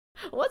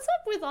What's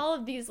up with all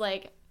of these,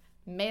 like,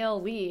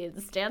 male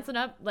leads dancing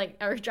up, like,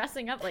 or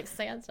dressing up like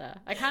Santa?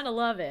 I kind of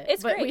love it.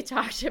 It's but great. We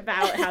talked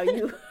about how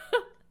you...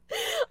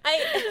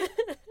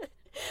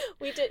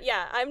 We did,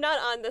 yeah. I'm not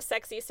on the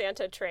sexy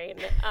Santa train,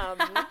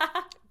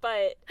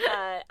 but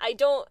I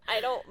don't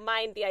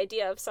mind the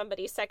idea of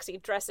somebody sexy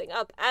dressing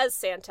up as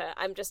Santa.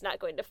 I'm just not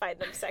going to find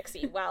them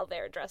sexy while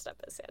they're dressed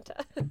up as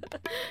Santa.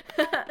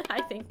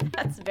 I think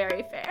that's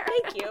very fair.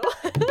 Thank you.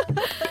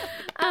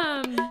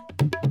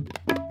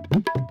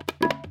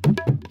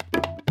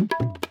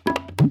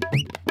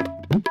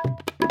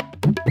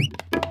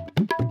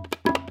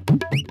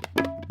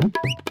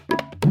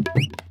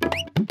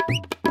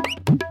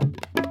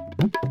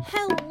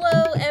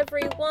 Hello,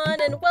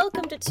 everyone, and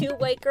welcome to Two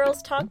White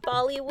Girls Talk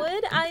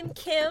Bollywood. I'm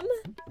Kim.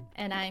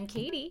 And I'm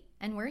Katie,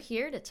 and we're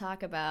here to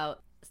talk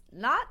about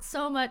not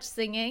so much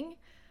singing.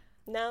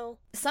 No.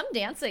 Some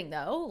dancing,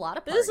 though. A lot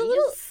of parties. There's a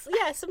little,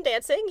 yeah, some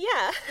dancing,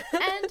 yeah.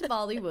 And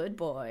Bollywood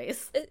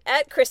boys.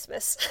 At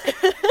Christmas.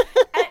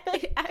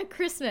 At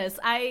Christmas.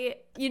 I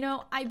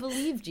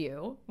believed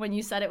you when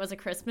you said it was a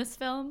Christmas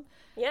film.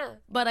 Yeah.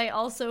 But I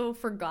also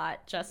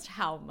forgot just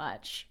how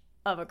much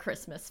of a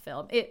Christmas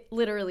film. It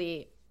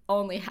literally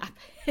only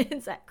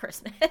happens at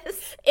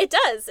Christmas. It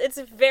does. It's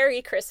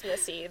very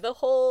Christmassy. The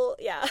whole,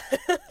 yeah.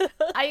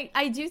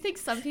 I do think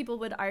some people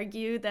would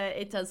argue that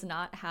it does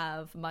not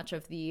have much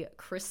of the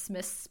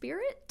Christmas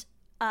spirit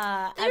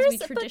as we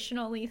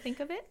traditionally think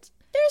of it.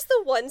 There's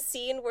the one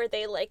scene where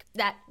they, like,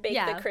 make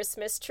yeah. the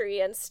Christmas tree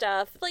and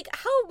stuff. Like,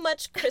 how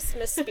much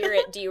Christmas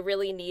spirit do you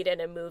really need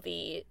in a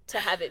movie to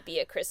have it be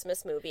a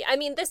Christmas movie? I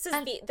mean, this is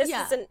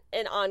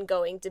an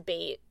ongoing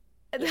debate.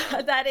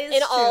 That is in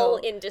true. All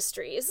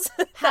industries.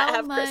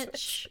 How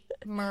much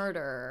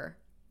murder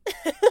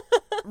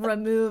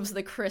removes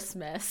the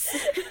Christmas?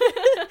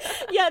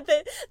 Yeah,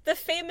 the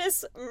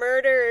famous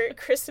murder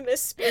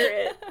Christmas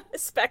spirit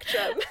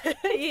spectrum.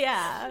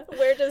 Yeah.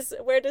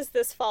 Where does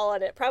this fall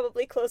on it?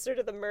 Probably closer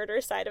to the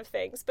murder side of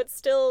things, but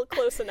still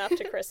close enough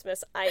to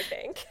Christmas, I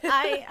think.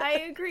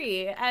 I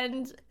agree.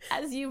 And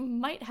as you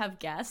might have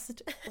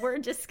guessed, we're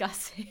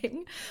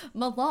discussing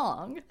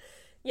Malang.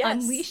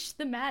 Yes. Unleash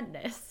the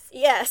madness.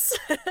 Yes.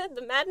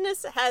 The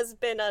madness has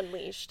been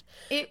unleashed.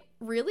 It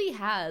really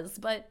has,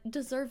 but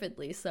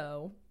deservedly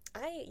so.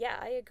 I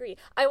agree.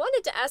 I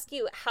wanted to ask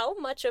you, how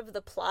much of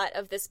the plot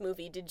of this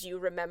movie did you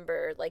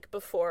remember, like,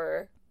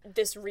 before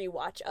this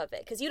rewatch of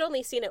it? Because you'd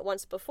only seen it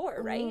once before,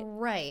 right?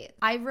 Right.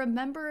 I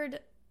remembered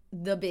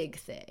the big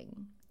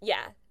thing.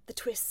 Yeah, the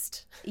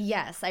twist.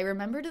 Yes, I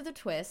remembered the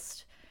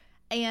twist,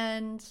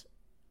 and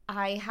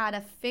I had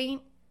a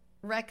faint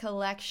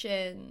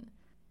recollection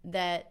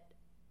that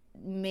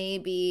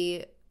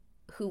maybe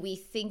who we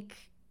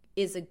think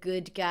is a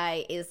good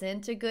guy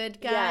isn't a good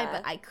guy,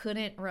 but I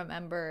couldn't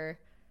remember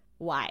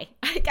why.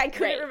 I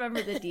couldn't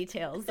remember the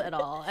details at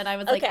all. And I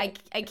was like,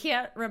 I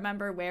can't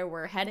remember where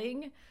we're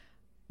heading,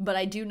 but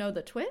I do know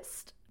the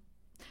twist.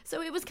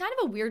 So it was kind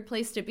of a weird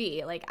place to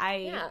be. Like,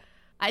 I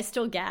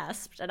still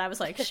gasped, and I was,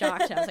 like,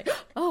 shocked. And I was like,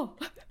 oh,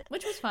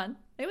 which was fun.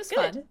 It was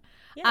fun.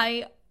 Yeah.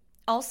 I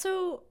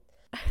also...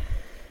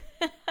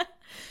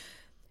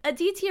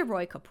 Aditya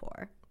Roy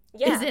Kapoor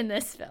is in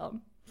this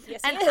film.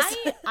 Yes, and he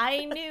is.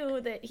 I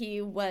knew that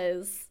he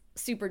was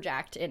super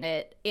jacked in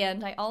it,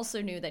 and I also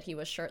knew that he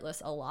was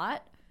shirtless a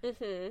lot.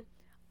 Mm-hmm.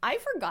 I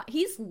forgot.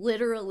 He's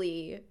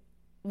literally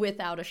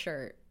without a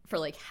shirt for,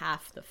 like,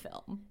 half the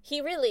film.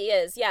 He really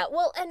is, yeah.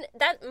 Well, and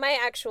that my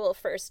actual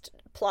first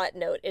plot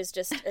note is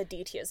just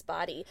Aditya's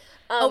body.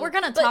 We're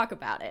going to talk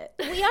about it.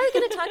 We are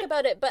going to talk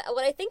about it, but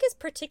what I think is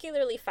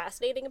particularly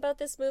fascinating about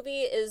this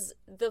movie is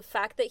the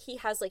fact that he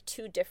has, like,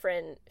 two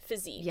different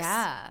physiques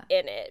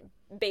in it,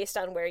 based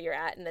on where you're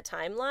at in the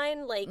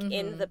timeline. Like,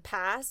 in the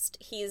past,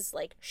 he's,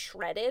 like,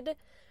 shredded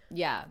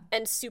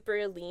and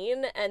super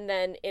lean, and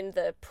then in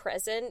the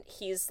present,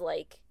 he's,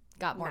 like,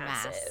 got more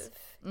massive.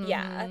 Mass.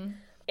 Yeah.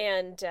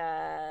 And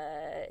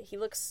he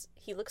looks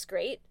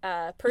great.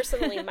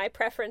 Personally, my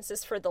preference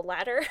is for the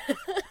latter.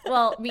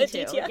 Well, me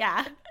too.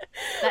 Yeah,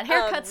 that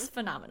haircut's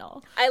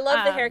phenomenal. I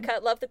love the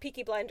haircut. Love the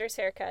Peaky Blinders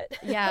haircut.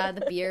 Yeah,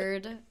 the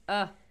beard.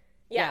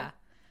 Yeah.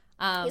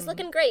 He's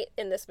looking great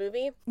in this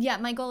movie. Yeah,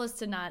 my goal is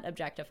to not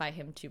objectify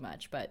him too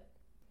much, but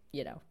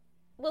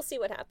we'll see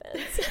what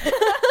happens.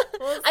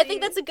 I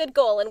think that's a good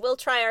goal, and we'll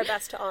try our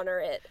best to honor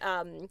it.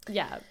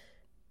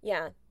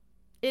 Yeah.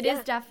 It is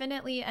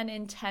definitely an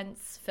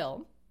intense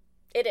film.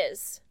 It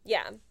is,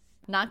 yeah.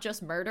 Not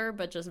just murder,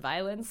 but just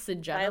violence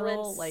in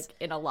general, like,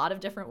 in a lot of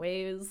different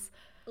ways.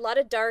 A lot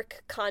of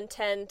dark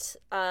content.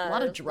 A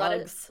lot of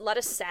drugs. A lot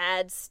of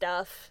sad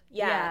stuff.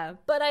 Yeah.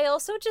 But I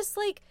also just,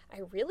 like,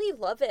 I really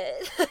love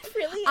it.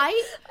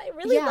 I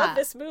really love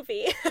this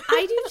movie.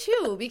 I do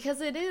too,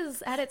 because it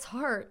is, at its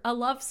heart, a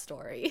love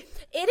story.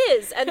 It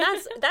is, and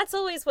that's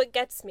always what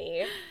gets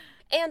me.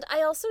 And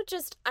I also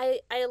just, I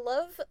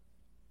love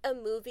a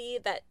movie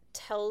that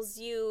tells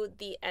you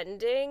the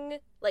ending,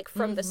 like,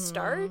 from the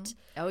start.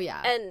 Oh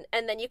yeah. And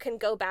then you can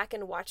go back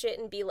and watch it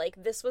and be like,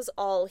 this was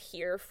all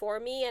here for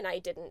me and I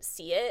didn't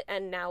see it,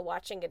 and now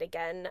watching it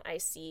again I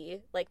see,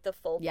 like, the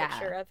full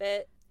picture of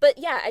it. But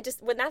yeah,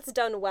 when that's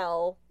done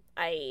well,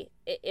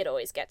 it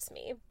always gets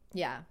me.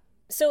 Yeah.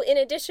 So in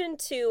addition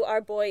to our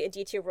boy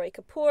Aditya Roy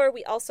Kapoor,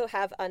 we also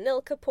have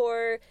Anil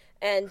Kapoor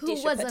and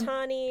Disha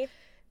Patani.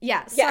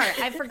 Yeah, sorry,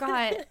 I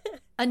forgot.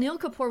 Anil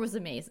Kapoor was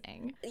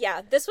amazing.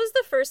 Yeah, this was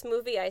the first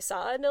movie I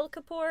saw Anil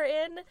Kapoor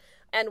in,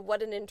 and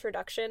what an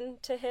introduction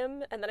to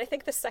him. And then I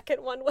think the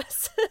second one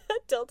was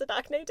Dil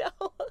Dhadakne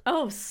Dil.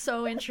 Oh,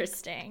 so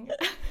interesting.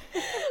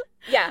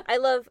 Yeah, I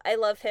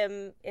love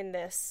him in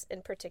this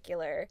in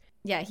particular.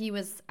 Yeah, he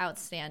was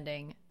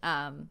outstanding.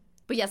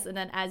 But yes, and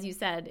then as you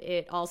said,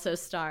 it also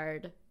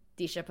starred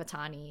Disha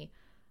Patani.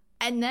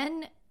 And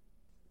then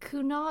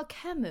Kunal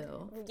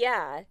Khemu.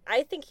 Yeah,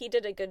 I think he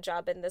did a good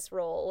job in this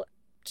role,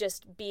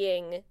 just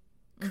being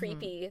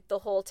creepy the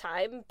whole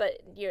time,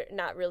 but you're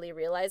not really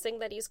realizing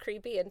that he's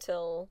creepy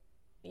until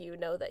you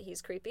know that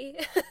he's creepy,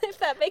 if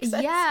that makes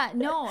sense. Yeah,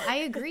 no, I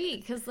agree.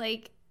 Because,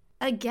 like,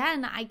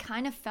 again, I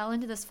kind of fell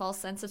into this false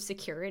sense of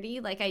security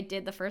like I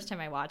did the first time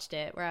I watched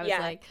it, where I was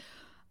like,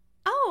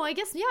 oh, I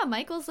guess, yeah,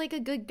 Michael's, like, a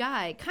good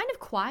guy. Kind of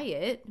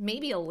quiet,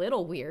 maybe a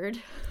little weird,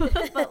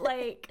 but,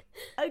 like,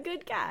 a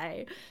good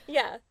guy.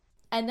 Yeah.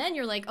 And then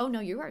you're like, oh, no,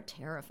 you are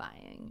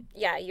terrifying.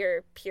 Yeah,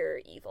 you're pure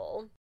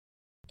evil.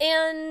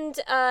 And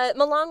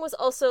Malang was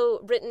also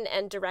written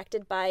and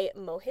directed by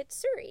Mohit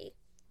Suri.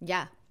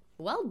 Yeah.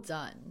 Well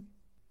done,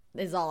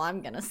 is all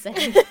I'm going to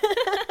say.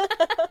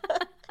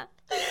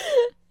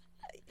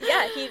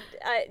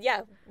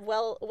 Yeah,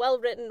 well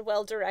written,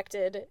 well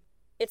directed.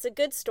 It's a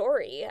good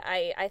story.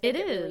 I think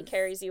it really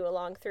carries you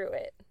along through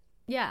it.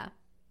 Yeah.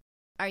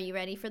 Are you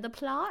ready for the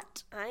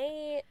plot?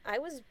 I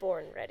was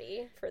born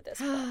ready for this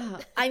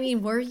plot. I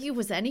mean, were you?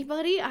 Was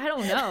anybody? I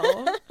don't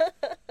know.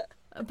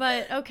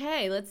 But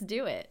okay, let's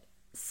do it.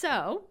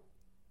 So,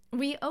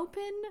 we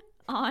open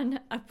on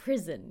a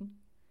prison,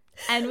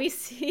 and we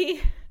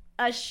see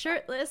a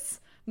shirtless,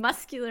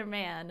 muscular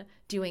man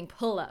doing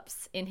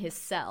pull-ups in his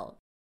cell.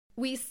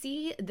 We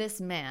see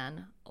this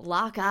man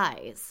lock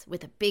eyes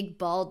with a big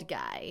bald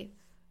guy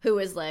who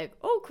is like,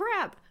 oh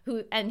crap,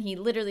 and he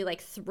literally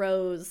like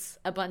throws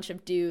a bunch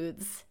of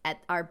dudes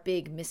at our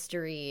big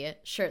mystery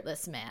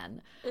shirtless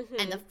man.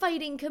 And the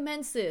fighting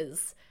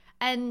commences.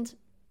 And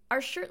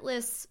our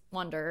shirtless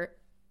wonder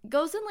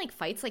goes and like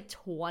fights like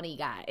 20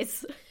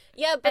 guys.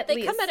 Yeah, but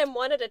they come at him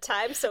one at a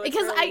time, so it's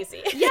really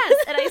easy. Yes,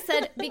 and I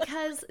said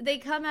because they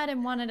come at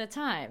him one at a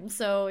time,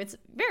 so it's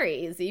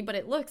very easy, but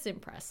it looks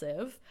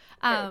impressive.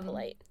 Very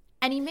polite.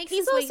 And he makes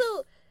He's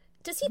also...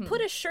 Does he put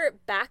a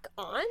shirt back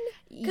on?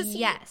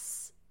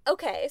 Yes.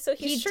 Okay, so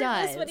he's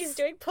shirtless when he's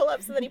doing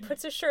pull-ups, and then he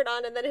puts his shirt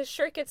on, and then his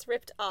shirt gets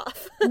ripped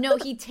off. No,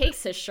 he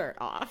takes his shirt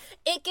off.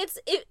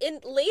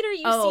 Later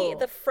you see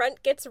the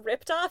front gets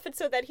ripped off, and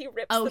so then he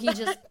rips the back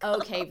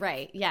off. Okay,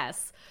 right,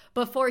 yes.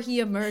 Before he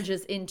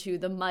emerges into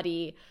the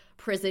muddy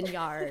prison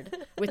yard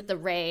with the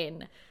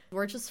rain.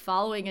 We're just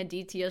following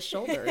Aditya's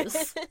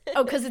shoulders.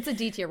 Oh, because it's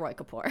Aditya Roy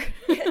Kapoor.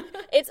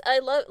 I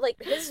love,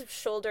 like, his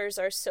shoulders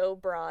are so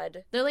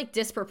broad. They're, like,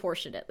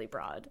 disproportionately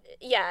broad.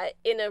 Yeah,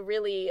 in a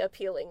really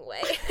appealing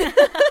way.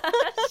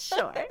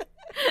 Sure.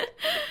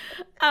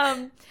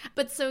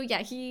 But so,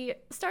 yeah, he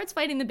starts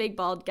fighting the big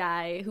bald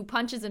guy who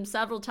punches him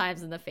several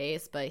times in the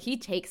face, but he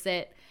takes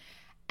it.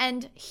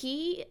 And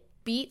he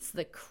beats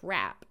the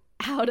crap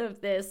out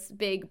of this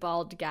big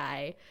bald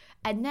guy.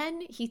 And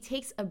then he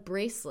takes a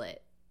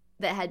bracelet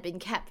that had been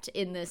kept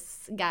in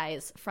this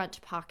guy's front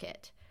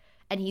pocket.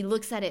 And he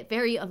looks at it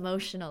very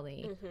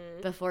emotionally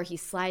before he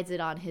slides it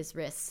on his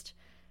wrist.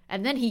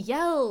 And then he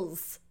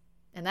yells.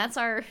 And that's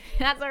our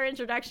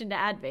introduction to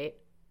Advait.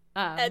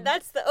 And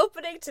that's the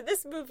opening to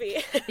this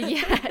movie.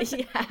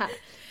 Yeah.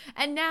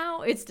 And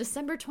now it's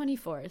December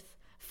 24th,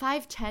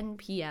 5:10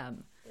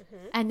 p.m.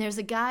 And there's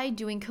a guy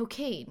doing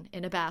cocaine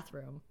in a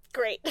bathroom.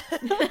 Great.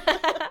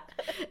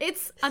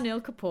 It's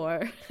Anil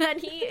Kapoor,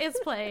 and he is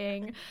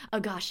playing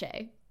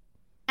Agashe.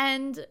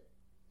 And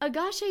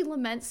Agashe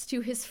laments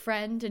to his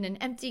friend in an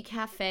empty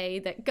cafe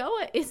that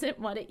Goa isn't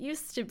what it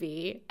used to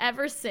be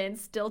ever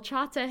since Dil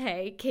Chahta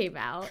Hai came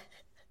out.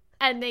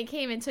 And they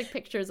came and took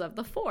pictures of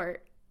the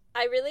fort.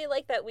 I really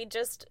like that we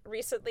just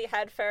recently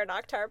had Farhan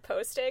Akhtar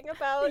posting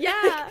about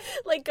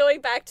like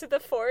going back to the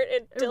fort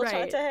in Dil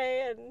Chahta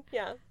Hai, and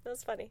yeah, that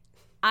was funny.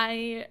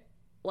 I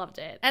loved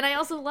it. And I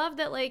also love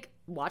that, like,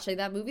 watching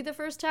that movie the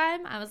first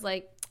time, I was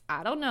like,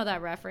 I don't know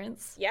that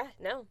reference. Yeah,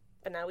 no,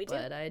 but now we do.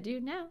 But I do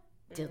now.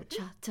 Dil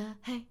Chahta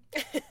Hai.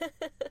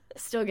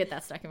 Still get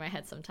that stuck in my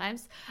head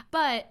sometimes.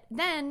 But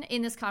then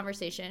in this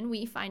conversation,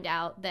 we find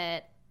out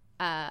that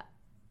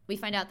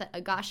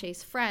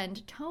Agashe's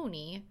friend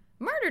Tony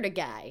murdered a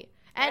guy,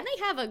 and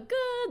they have a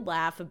good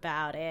laugh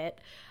about it.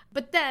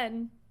 But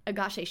then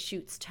Agashe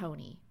shoots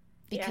Tony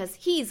because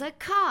he's a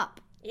cop.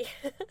 Yeah.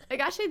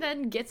 Agashe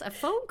then gets a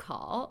phone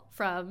call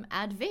from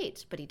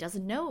Advait, but he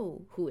doesn't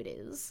know who it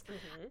is,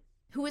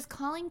 who is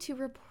calling to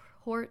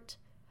report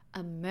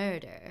a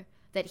murder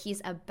that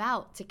he's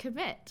about to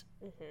commit.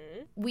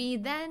 Mm-hmm. We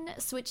then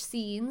switch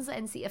scenes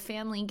and see a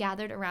family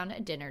gathered around a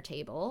dinner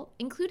table,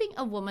 including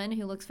a woman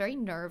who looks very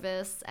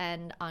nervous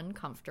and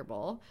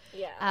uncomfortable.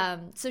 Yeah.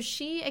 So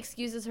she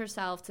excuses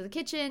herself to the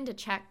kitchen to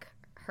check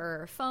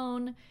her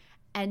phone,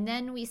 and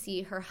then we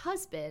see her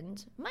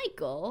husband,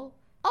 Michael,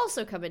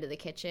 also come into the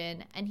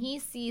kitchen, and he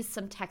sees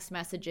some text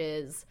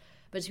messages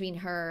between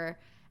her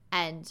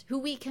and who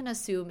we can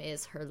assume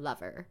is her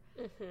lover.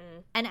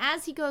 Mm-hmm. And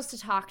as he goes to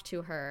talk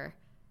to her,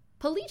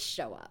 police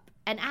show up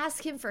and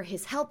ask him for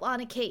his help on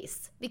a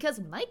case,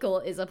 because Michael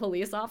is a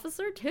police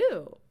officer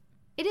too.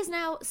 It is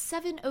now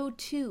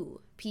 7:02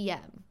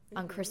 p.m.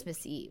 on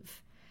Christmas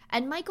Eve,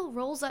 and Michael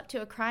rolls up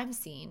to a crime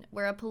scene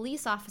where a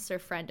police officer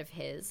friend of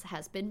his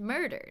has been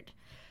murdered.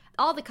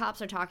 All the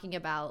cops are talking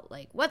about,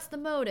 like, what's the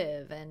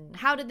motive and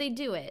how did they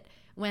do it,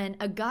 when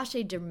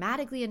Agache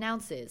dramatically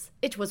announces,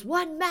 "It was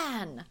one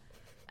man!"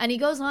 And he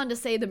goes on to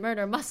say the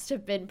murder must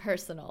have been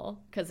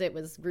personal, because it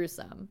was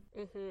gruesome.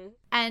 Mm-hmm.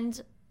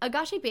 And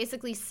Agache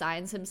basically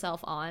signs himself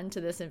on to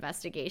this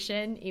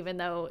investigation, even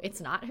though it's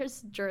not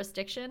his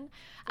jurisdiction.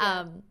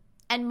 Yeah.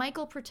 And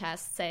Michael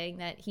protests, saying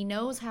that he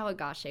knows how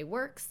Agache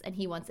works, and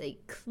he wants a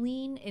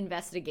clean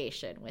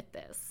investigation with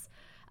this.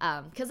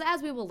 Because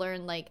as we will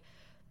learn, like,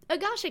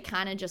 Agache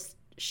kind of just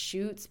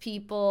shoots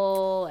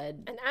people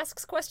and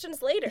asks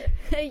questions later.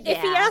 Yeah.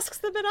 If he asks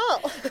them at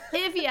all.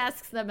 If he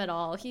asks them at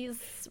all.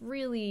 He's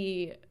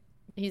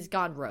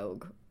gone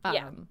rogue.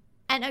 Yeah.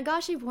 And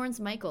Agache warns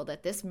Michael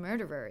that this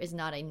murderer is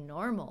not a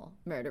normal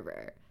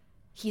murderer.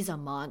 He's a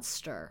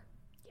monster.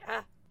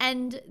 Yeah.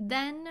 And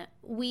then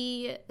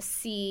we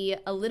see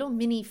a little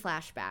mini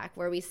flashback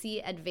where we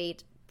see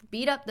Advait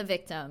beat up the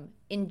victim,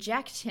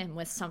 inject him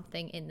with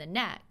something in the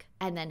neck,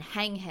 and then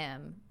hang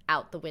him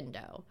out the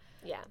window.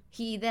 Yeah.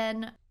 He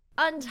then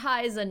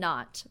unties a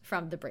knot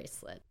from the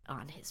bracelet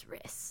on his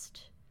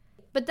wrist.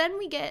 But then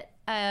we get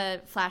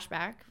a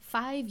flashback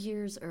 5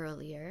 years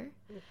earlier.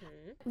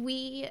 Mm-hmm.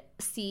 We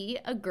see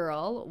a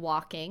girl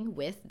walking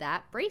with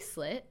that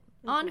bracelet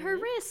on her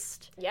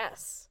wrist.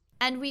 Yes.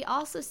 And we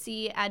also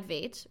see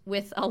Advait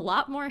with a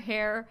lot more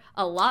hair,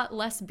 a lot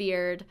less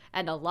beard,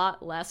 and a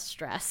lot less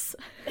stress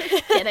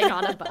getting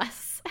on a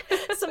bus.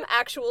 Some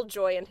actual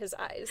joy in his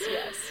eyes,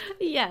 yes.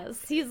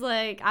 Yes. He's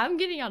like, I'm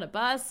getting on a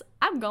bus.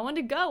 I'm going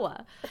to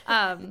Goa.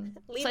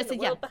 Leaving the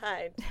world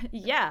behind.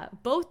 Yeah.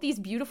 Both these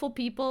beautiful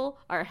people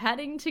are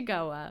heading to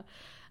Goa.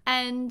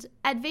 And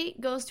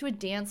Advait goes to a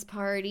dance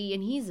party,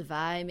 and he's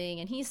vibing,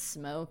 and he's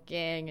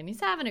smoking, and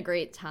he's having a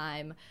great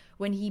time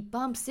when he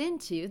bumps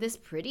into this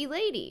pretty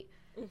lady.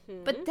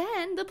 Mm-hmm. But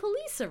then the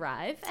police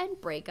arrive and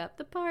break up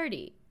the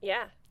party.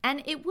 Yeah.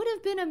 And it would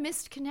have been a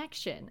missed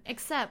connection,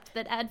 except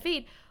that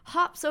Advait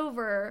hops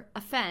over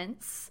a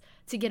fence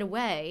to get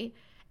away,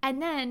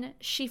 and then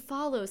she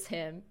follows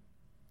him,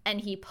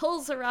 and he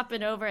pulls her up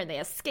and over, and they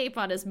escape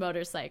on his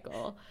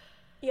motorcycle.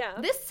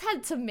 Yeah. This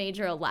had some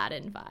major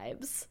Aladdin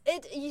vibes.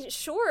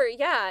 Sure,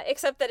 yeah,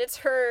 except that it's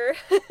her.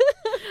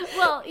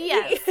 Well,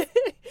 yes.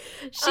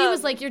 She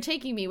was like, you're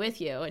taking me with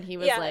you. And he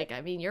was like,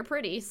 I mean, you're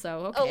pretty,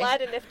 so okay.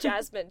 Aladdin if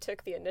Jasmine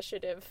took the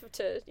initiative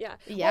to, yeah.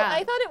 Well,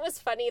 I thought it was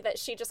funny that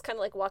she just kind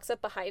of, like, walks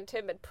up behind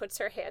him and puts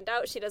her hand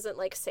out. She doesn't,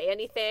 like, say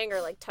anything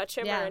or, like, touch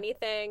him or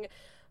anything.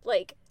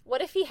 Like,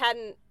 what if he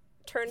hadn't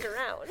turned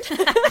around?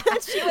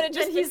 She would have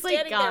just been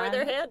standing there with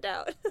her hand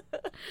out.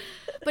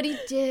 But he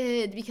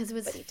did, because it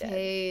was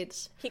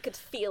fate. He could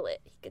feel it.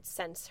 He could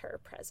sense her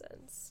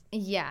presence.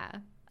 Yeah.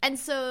 And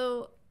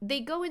so they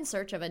go in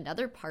search of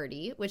another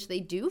party, which they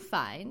do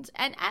find.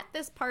 And at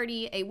this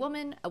party, a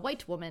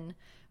white woman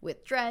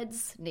with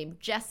dreads named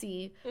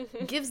Jessie,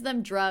 gives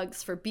them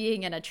drugs for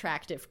being an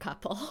attractive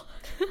couple.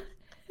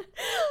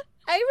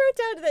 I wrote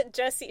down that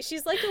Jessie,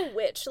 she's like a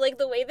witch. Like,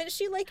 the way that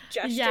she, like,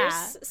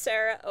 gestures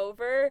Sarah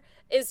over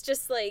is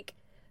just, like,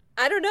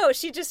 I don't know.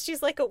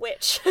 She's like a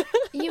witch.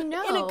 You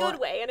know. In a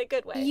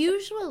good way.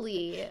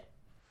 Usually,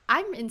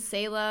 I'm in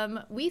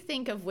Salem. We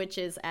think of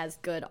witches as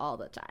good all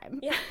the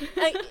time. Yeah.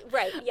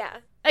 Right, yeah.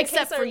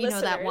 Except for,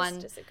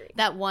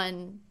 that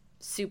one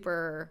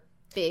super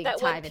big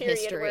time in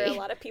history. Where a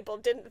lot of people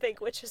didn't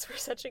think witches were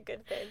such a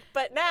good thing.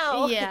 But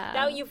now,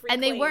 now you've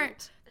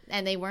reclaimed.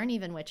 And they weren't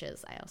even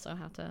witches. I also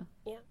have to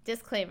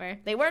disclaimer.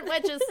 They weren't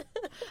witches.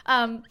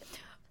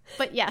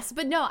 But yes,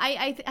 but no,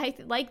 I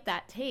like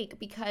that take,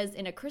 because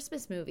in a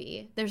Christmas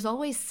movie, there's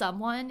always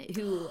someone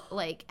who,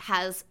 like,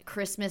 has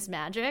Christmas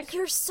magic.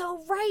 You're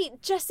so right.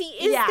 Jessie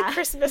is the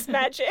Christmas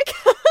magic.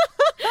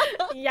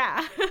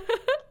 Yeah.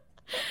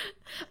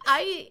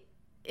 I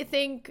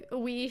think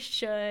we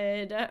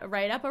should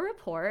write up a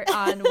report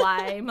on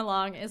why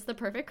Malang is the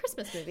perfect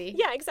Christmas movie.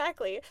 Yeah,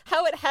 exactly.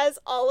 How it has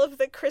all of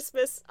the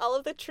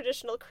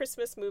traditional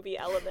Christmas movie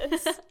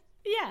elements.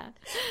 Yeah.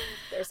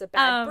 There's a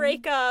bad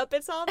breakup.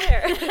 It's all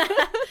there.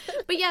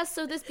 But yeah,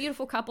 so this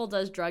beautiful couple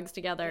does drugs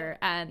together,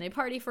 and they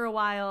party for a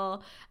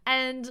while,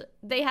 and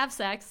they have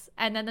sex,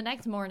 and then the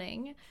next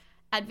morning,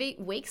 Advait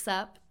wakes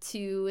up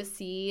to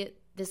see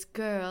this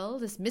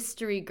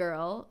mystery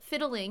girl,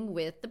 fiddling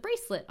with the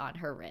bracelet on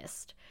her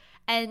wrist.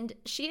 And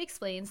she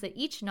explains that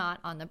each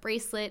knot on the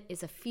bracelet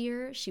is a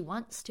fear she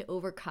wants to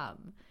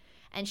overcome.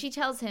 And she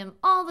tells him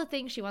all the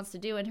things she wants to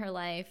do in her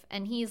life.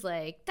 And he's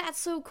like, that's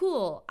so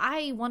cool.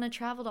 I want to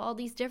travel to all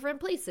these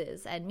different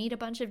places and meet a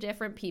bunch of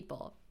different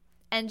people.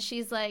 And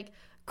she's like,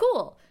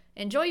 cool,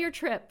 enjoy your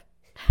trip.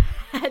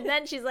 And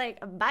then she's like,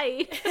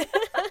 bye.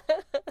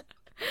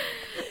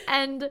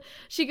 And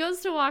she goes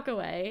to walk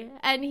away,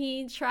 and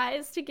he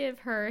tries to give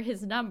her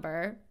his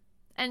number,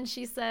 and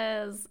she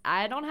says,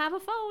 I don't have a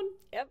phone.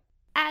 Yep.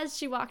 As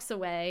she walks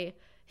away,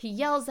 he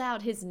yells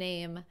out his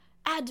name,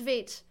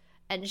 Advait,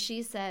 and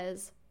she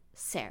says,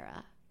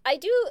 Sarah. I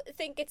do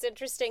think it's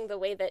interesting the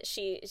way that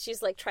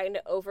she's like trying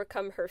to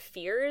overcome her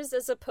fears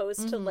as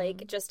opposed to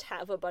like just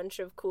have a bunch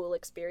of cool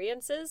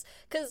experiences,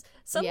 because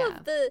some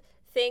of the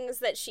things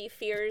that she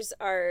fears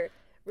are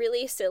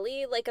really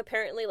silly. Like,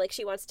 apparently, like,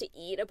 she wants to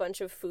eat a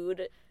bunch of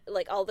food,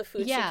 like all the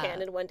food she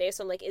can in one day.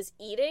 So I'm like, is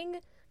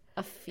eating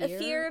a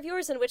fear of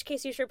yours? In which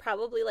case you should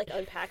probably like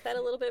unpack that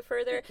a little bit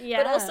further.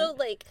 But also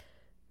like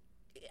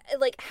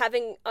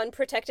having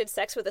unprotected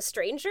sex with a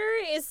stranger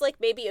is like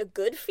maybe a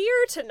good fear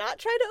to not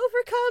try to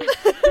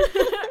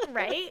overcome.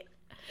 Right?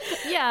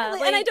 Yeah.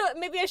 And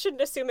maybe I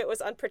shouldn't assume it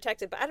was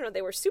unprotected, but I don't know,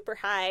 they were super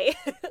high.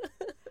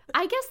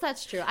 I guess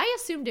that's true. I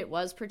assumed it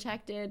was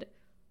protected.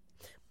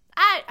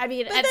 I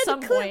mean, at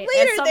some point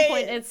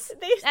it's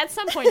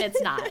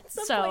not.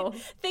 So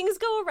things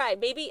go awry.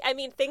 Maybe, I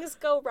mean, things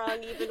go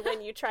wrong even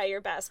when you try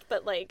your best,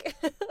 but like.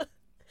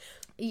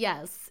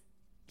 Yes.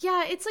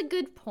 Yeah, it's a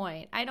good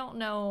point. I don't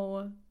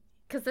know,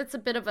 because it's a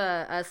bit of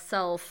a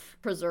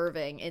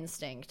self-preserving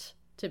instinct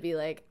to be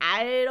like,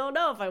 I don't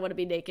know if I want to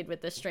be naked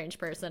with this strange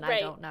person. Right. I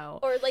don't know.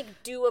 Or like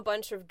do a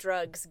bunch of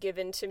drugs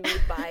given to me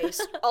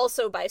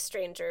also by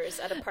strangers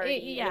at a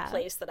party in a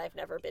place that I've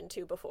never been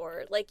to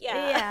before. Like,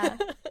 that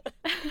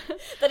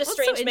a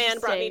strange man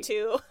brought me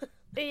to.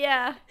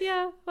 Yeah.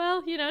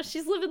 Well,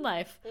 she's living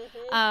life.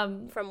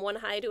 Mm-hmm. From one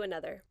high to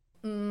another.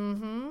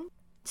 Mm-hmm.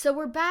 So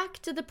we're back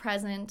to the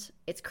present.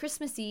 It's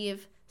Christmas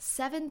Eve,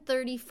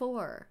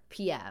 7:34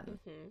 p.m.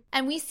 Mm-hmm.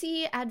 And we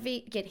see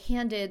Advait get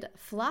handed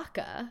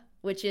Flakka,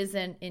 which is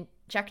an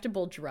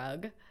injectable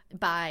drug,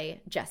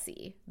 by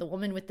Jessie, the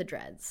woman with the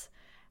dreads.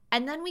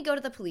 And then we go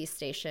to the police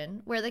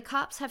station, where the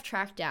cops have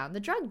tracked down the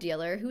drug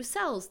dealer who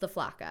sells the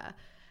Flakka.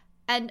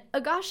 And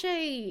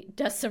Agache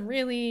does some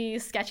really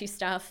sketchy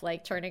stuff,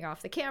 like turning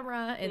off the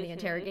camera in the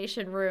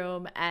interrogation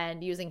room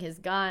and using his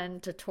gun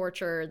to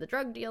torture the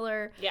drug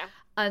dealer. Yeah.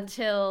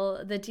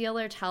 Until the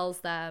dealer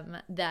tells them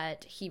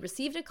that he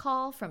received a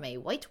call from a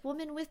white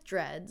woman with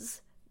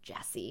dreads,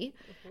 Jessie.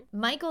 Mm-hmm.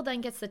 Michael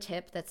then gets the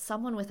tip that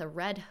someone with a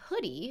red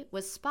hoodie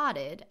was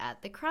spotted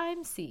at the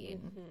crime scene.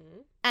 Mm-hmm.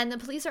 And the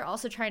police are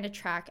also trying to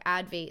track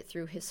Advait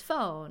through his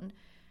phone.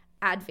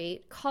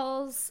 Advait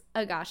calls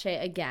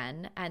Agache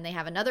again, and they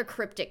have another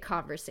cryptic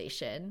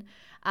conversation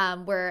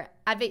where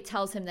Advait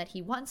tells him that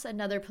he wants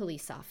another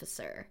police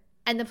officer.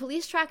 And the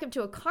police track him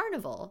to a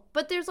carnival,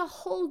 but there's a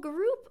whole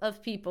group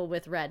of people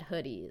with red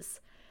hoodies.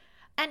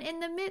 And in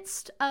the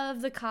midst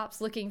of the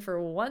cops looking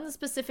for one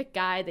specific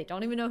guy, they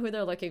don't even know who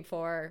they're looking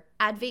for,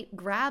 Advait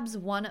grabs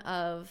one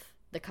of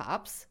the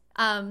cops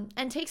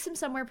and takes him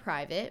somewhere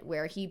private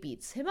where he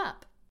beats him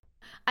up.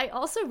 I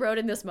also wrote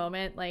in this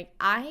moment, like,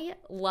 I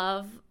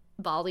love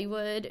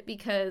Bollywood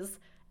because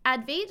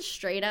Advait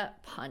straight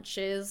up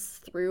punches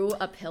through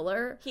a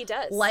pillar. He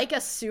does. Like a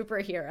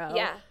superhero.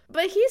 Yeah.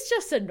 But he's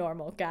just a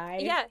normal guy.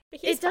 Yeah,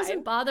 it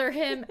doesn't bother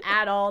him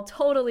at all.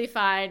 Totally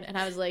fine. And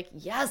I was like,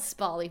 yes,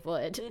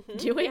 Bollywood.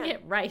 Doing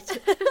it right.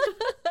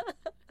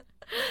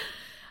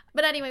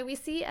 But anyway, we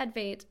see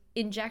Advait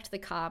inject the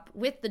cop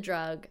with the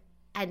drug,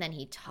 and then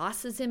he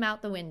tosses him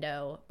out the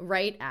window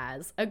right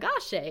as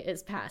Agache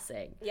is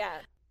passing. Yeah.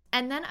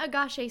 And then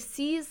Agache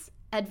sees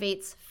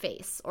Advait's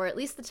face, or at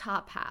least the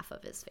top half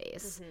of his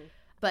face. Mm-hmm.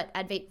 But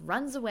Advait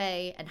runs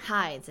away and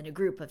hides in a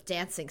group of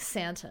dancing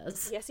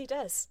Santas. Yes, he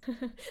does.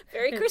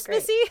 Very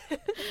Christmassy.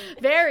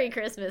 Very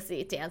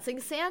Christmassy.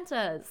 Dancing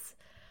Santas.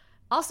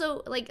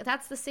 Also, like,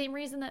 that's the same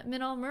reason that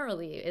Minal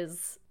Murali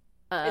is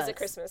a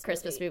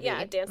Christmas movie.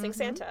 Yeah, Dancing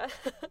Santa.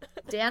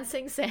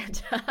 Dancing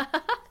Santa.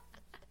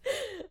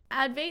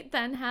 Advait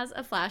then has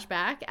a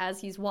flashback as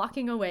he's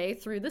walking away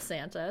through the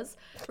Santas,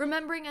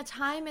 remembering a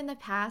time in the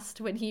past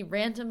when he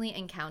randomly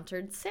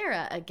encountered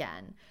Sarah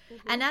again.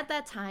 Mm-hmm. And at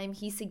that time,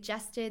 he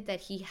suggested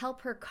that he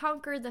help her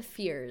conquer the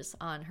fears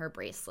on her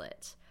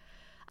bracelet.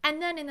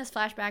 And then in this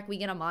flashback, we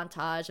get a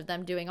montage of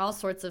them doing all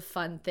sorts of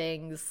fun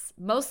things,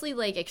 mostly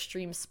like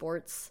extreme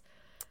sports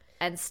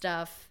and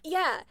stuff.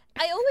 Yeah,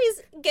 I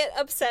always get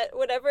upset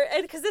whenever,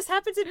 and because this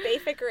happens in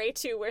Bayfit Ray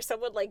too, where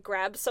someone like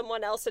grabs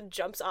someone else and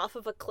jumps off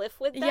of a cliff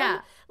with them. Yeah.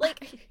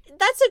 Like,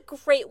 that's a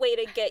great way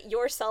to get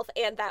yourself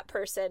and that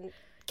person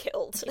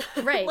killed.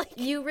 Right. Like,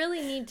 you really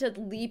need to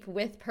leap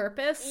with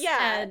purpose.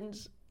 Yeah.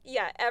 And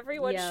yeah,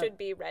 everyone should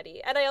be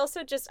ready. And I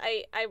also just,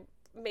 I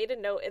made a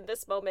note in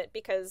this moment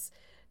because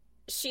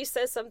she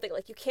says something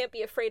like, you can't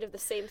be afraid of the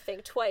same thing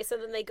twice,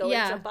 and then they go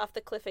and jump off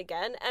the cliff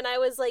again. And I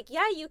was like,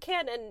 yeah, you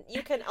can, and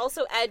you can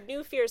also add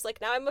new fears,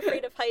 like now I'm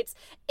afraid of heights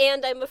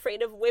and I'm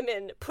afraid of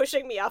women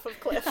pushing me off of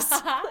cliffs.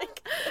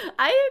 Like,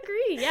 I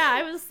agree. Yeah,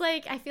 I was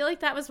like, I feel like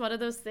that was one of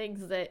those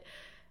things that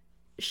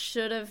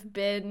should have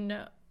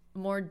been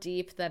more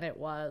deep than it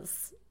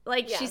was.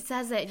 Like, she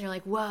says it and you're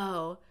like,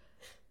 whoa,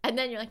 and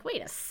then you're like,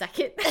 wait a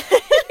second.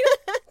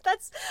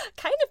 That's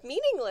kind of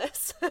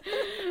meaningless.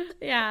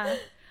 Yeah.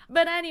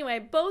 But anyway,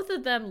 both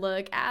of them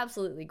look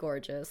absolutely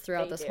gorgeous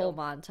throughout this whole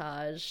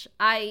montage.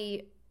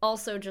 I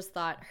also just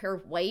thought her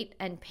white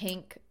and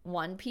pink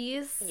one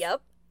piece.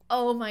 Yep.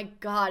 Oh my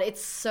God,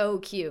 it's so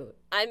cute.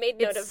 I made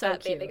note of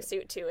that bathing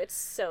suit too. It's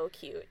so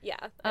cute.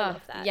 Yeah, I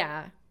love that.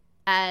 Yeah.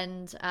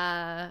 And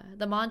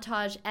the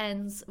montage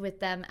ends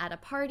with them at a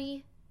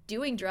party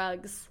doing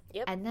drugs.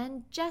 Yep. And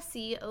then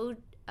Jessie,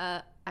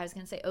 I was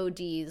going to say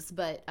ODs,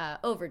 but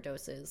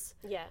overdoses.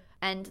 Yeah.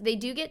 And they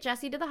do get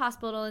Jessie to the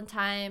hospital in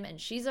time, and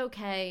she's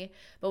okay.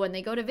 But when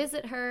they go to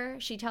visit her,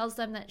 she tells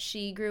them that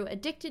she grew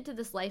addicted to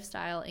this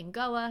lifestyle in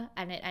Goa,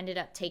 and it ended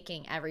up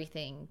taking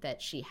everything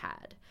that she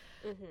had.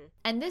 Mm-hmm.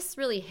 And this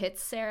really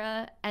hits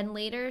Sarah, and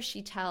later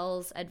she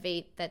tells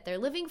Advait that they're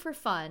living for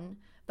fun,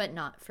 but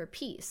not for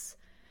peace.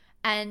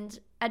 And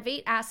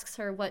Advait asks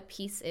her what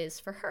peace is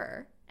for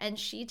her, and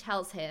she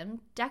tells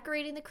him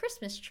decorating the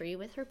Christmas tree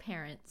with her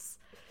parents.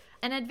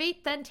 And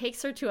Advait then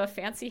takes her to a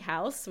fancy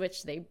house,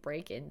 which they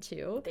break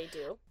into. They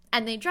do.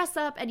 And they dress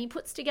up, and he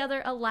puts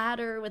together a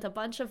ladder with a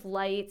bunch of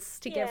lights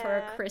to give her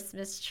a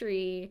Christmas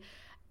tree.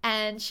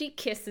 And she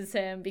kisses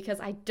him because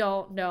I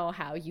don't know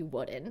how you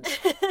wouldn't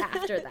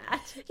after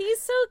that.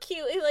 He's so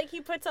cute. He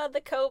puts on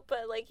the coat, but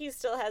he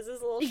still has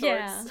his little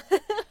shorts. Yeah.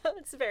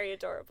 It's very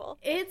adorable.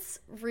 It's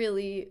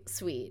really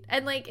sweet.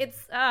 And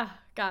it's,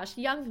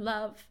 young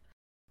love.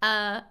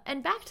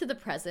 And back to the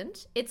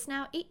present, it's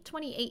now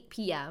 8:28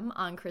 p.m.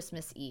 on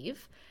Christmas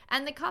Eve,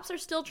 and the cops are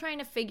still trying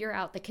to figure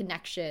out the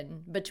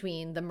connection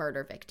between the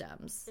murder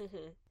victims.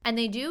 Mm-hmm. And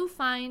they do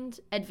find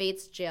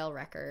Advait's jail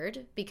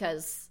record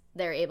because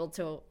they're able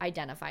to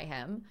identify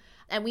him.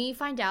 And we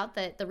find out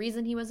that the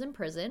reason he was in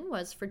prison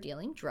was for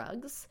dealing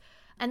drugs.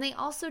 And they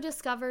also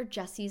discover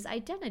Jessie's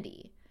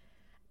identity.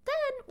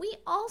 Then we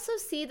also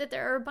see that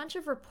there are a bunch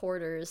of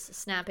reporters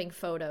snapping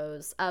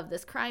photos of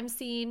this crime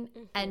scene,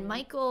 and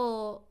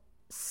Michael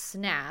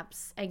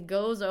snaps and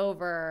goes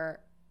over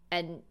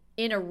and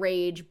in a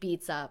rage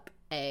beats up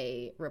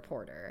a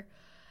reporter.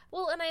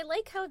 Well, and I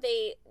like how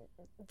the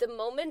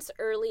moments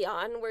early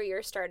on where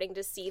you're starting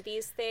to see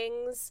these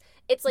things,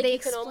 it's like you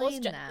can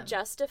almost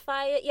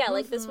justify it. Yeah,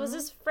 this was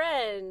his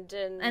friend.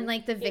 And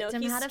the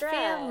victim had a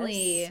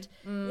family.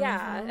 Mm-hmm.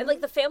 Yeah,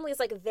 and the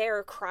family's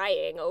they're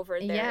crying over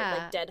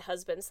their dead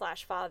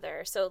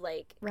husband/father. So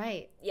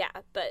right. Yeah,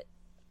 but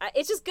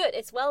it's just good.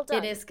 It's well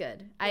done. It is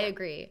good. I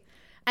agree.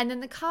 And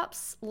then the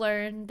cops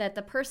learn that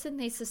the person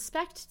they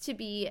suspect to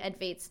be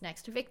Advait's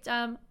next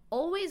victim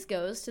always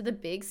goes to the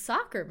big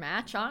soccer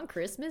match on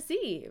Christmas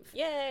Eve.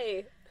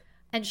 Yay!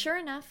 And sure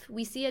enough,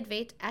 we see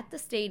Advait at the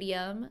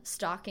stadium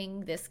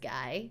stalking this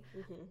guy.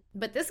 Mm-hmm.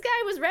 But this guy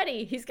was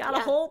ready. He's got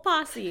a whole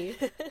posse.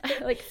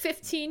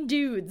 15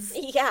 dudes.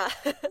 Yeah.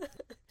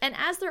 And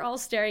as they're all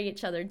staring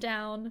each other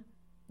down,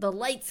 the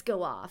lights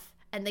go off.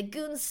 And the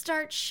goons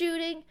start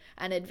shooting,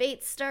 and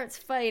Advait starts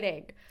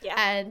fighting. Yeah.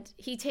 And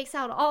he takes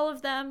out all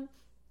of them,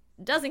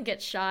 doesn't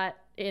get shot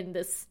in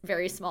this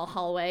very small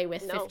hallway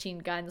with 15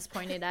 guns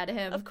pointed at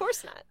him. Of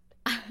course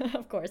not.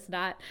 Of course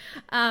not.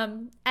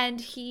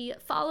 And he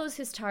follows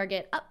his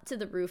target up to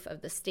the roof of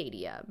the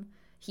stadium.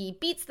 He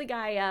beats the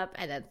guy up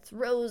and then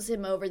throws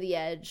him over the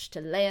edge to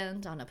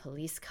land on a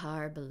police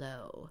car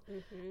below.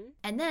 Mm-hmm.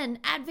 And then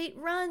Advait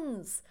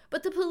runs,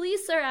 but the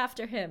police are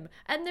after him,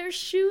 and they're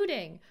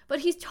shooting. But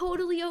he's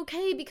totally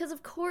okay because,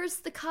 of course,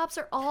 the cops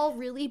are all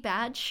really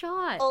bad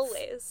shots.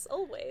 Always,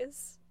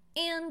 always.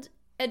 And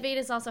Advait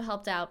is also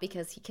helped out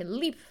because he can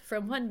leap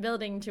from one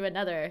building to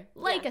another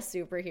like a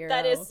superhero.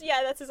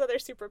 That's his other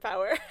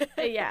superpower.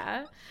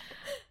 Yeah.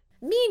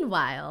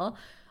 Meanwhile,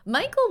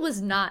 Michael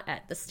was not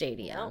at the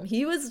stadium. No.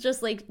 He was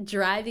just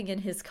driving in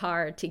his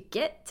car to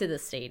get to the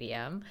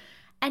stadium.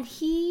 And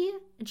he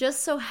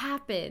just so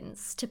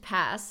happens to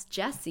pass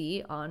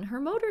Jessie on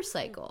her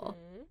motorcycle.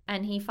 Mm-hmm.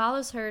 And he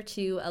follows her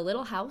to a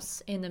little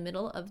house in the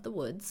middle of the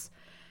woods.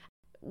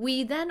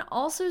 We then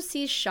also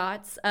see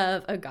shots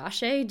of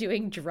Agache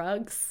doing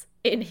drugs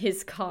in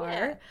his car.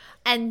 Yeah.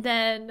 And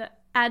then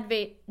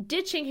Advait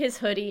ditching his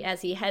hoodie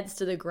as he heads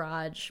to the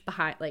garage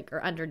behind,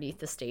 or underneath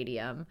the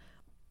stadium.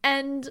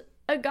 And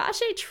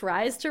Agache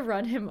tries to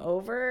run him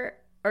over,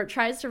 or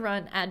tries to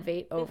run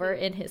Advait over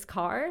in his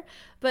car,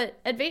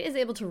 but Advait is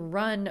able to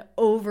run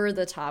over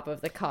the top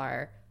of the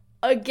car.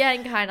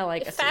 Again, kind of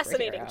like a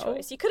fascinating superhero.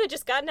 Choice. You could have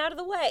just gotten out of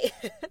the way.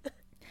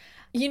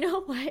 You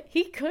know what?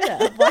 He could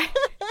have.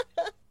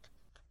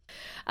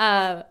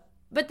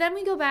 But then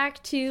we go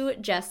back to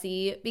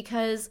Jessie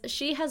because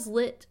she has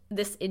lit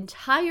this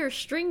entire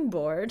string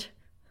board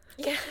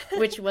Yeah.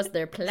 Which was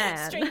their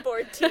plan.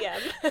 Stringboard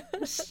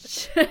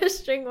TM.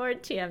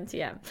 Stringboard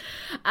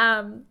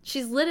TM.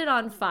 She's lit it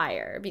on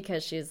fire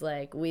because she's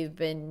like, we've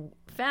been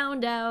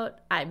found out.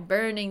 I'm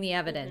burning the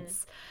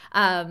evidence.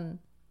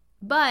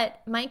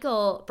 But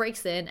Michael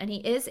breaks in and he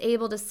is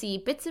able to see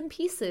bits and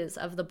pieces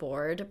of the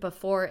board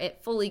before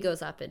it fully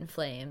goes up in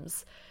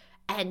flames.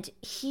 And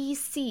he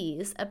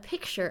sees a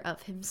picture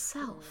of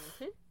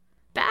himself.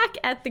 Back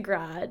at the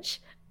garage,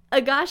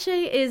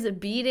 Agashe is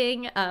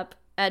beating up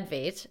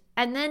Advait,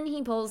 and then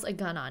he pulls a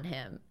gun on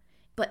him.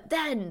 But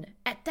then,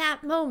 at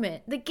that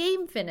moment, the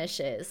game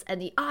finishes,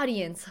 and the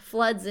audience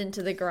floods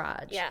into the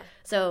garage. Yeah.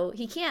 So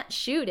he can't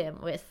shoot him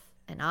with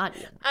an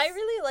audience. I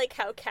really like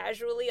how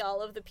casually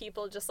all of the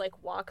people just,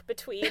 like, walk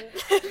between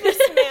this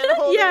man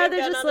holding a gun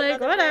they're just on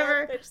like, whatever.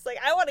 Man. They're just like,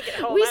 I want to get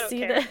home, We I don't see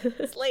care. this.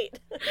 It's late.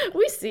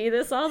 We see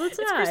this all the time.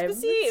 It's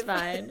Christmas Eve. It's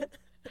fine.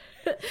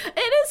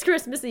 It is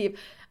Christmas Eve.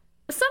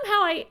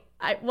 Somehow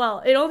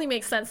well, it only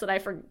makes sense that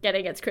I'm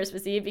forgetting it's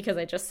Christmas Eve because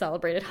I just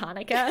celebrated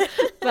Hanukkah,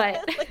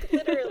 but... like,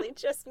 literally,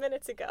 just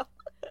minutes ago.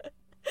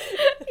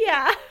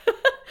 Yeah.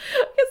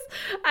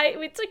 Because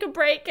we took a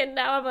break, and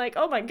now I'm like,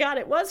 oh my god,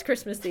 it was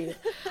Christmas Eve.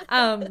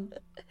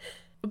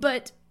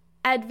 But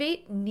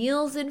Advait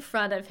kneels in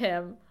front of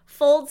him,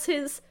 folds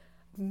his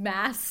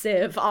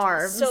massive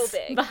arms so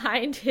big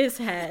behind his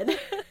head.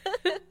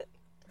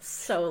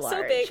 So large.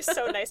 So big,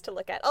 so nice to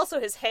look at. Also,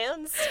 his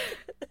hands...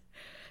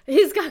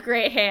 He's got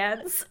great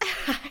hands.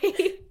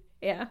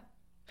 Yeah.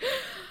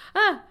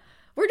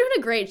 We're doing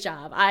a great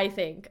job, I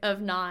think,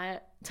 of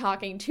not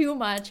talking too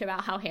much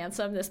about how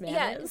handsome this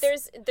man is. Yeah,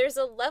 there's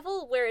a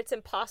level where it's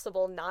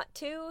impossible not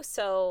to,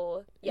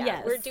 so yeah,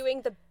 yes. We're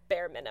doing the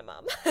bare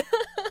minimum.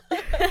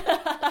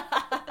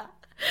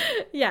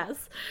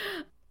 Yes.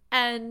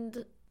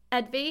 And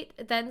Advait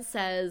then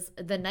says,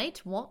 the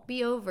night won't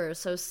be over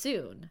so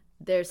soon.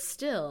 There's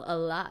still a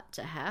lot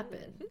to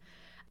happen.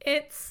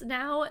 It's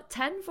now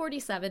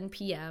 10:47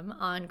 p.m.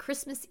 on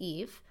Christmas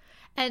Eve,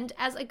 and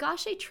as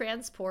Agashe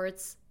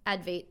transports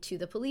Advait to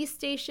the police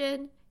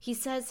station, he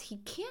says he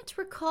can't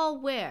recall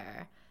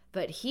where,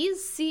 but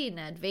he's seen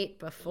Advait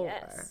before.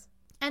 Yes.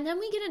 And then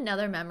we get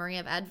another memory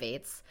of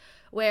Advait's,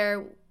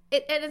 where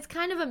it's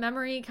kind of a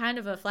memory, kind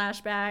of a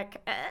flashback.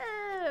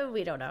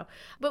 We don't know.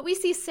 But we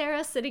see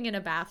Sarah sitting in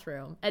a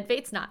bathroom.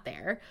 Advait's not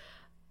there,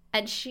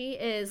 and she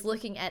is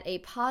looking at a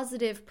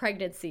positive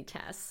pregnancy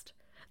test.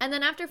 And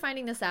then after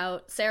finding this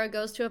out, Sarah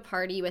goes to a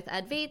party with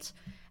Advait,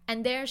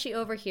 and there she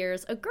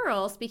overhears a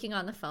girl speaking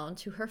on the phone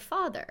to her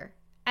father.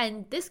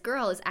 And this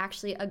girl is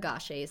actually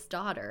Agashe's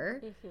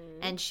daughter,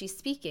 and she's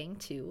speaking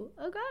to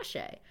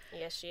Agashe.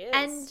 Yes, she is.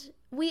 And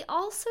we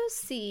also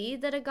see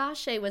that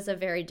Agashe was a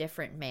very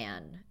different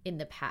man in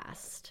the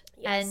past.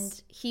 Yes.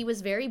 And he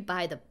was very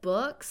by the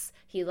books.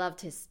 He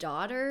loved his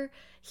daughter.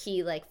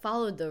 He,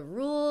 followed the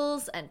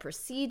rules and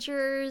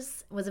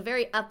procedures, was a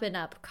very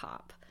up-and-up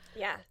cop.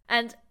 Yeah.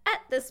 And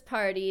at this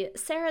party,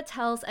 Sarah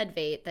tells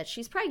Advait that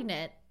she's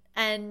pregnant,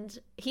 and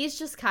he's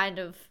just kind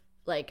of,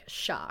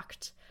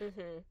 shocked.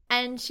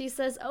 And she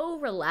says, oh,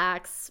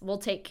 relax, we'll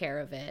take care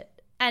of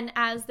it. And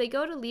as they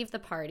go to leave the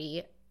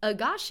party,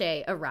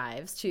 Agashe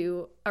arrives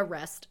to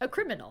arrest a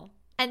criminal.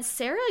 And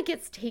Sarah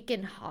gets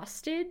taken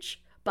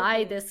hostage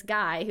by this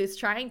guy who's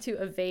trying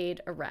to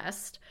evade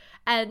arrest.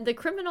 And the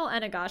criminal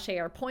and Agashe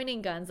are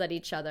pointing guns at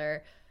each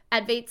other.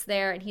 Advait's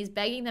there, and he's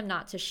begging them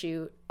not to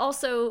shoot.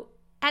 Also,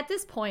 at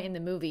this point in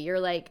the movie,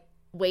 you're,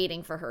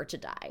 waiting for her to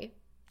die.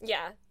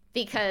 Yeah.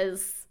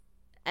 Because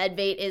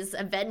Advait is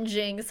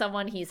avenging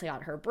someone. He's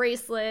got her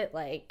bracelet.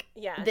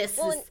 Yeah. This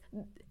is...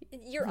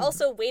 You're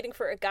also waiting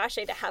for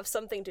Agashe to have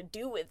something to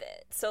do with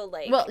it. So,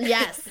 Well,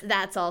 yes,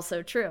 that's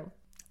also true.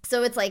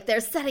 So it's they're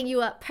setting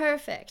you up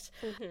perfect.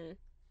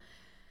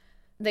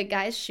 The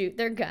guys shoot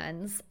their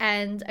guns,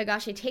 and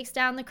Agashe takes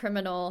down the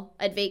criminal.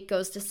 Advait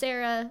goes to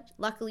Sarah.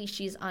 Luckily,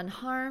 she's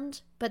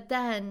unharmed. But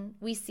then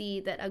we see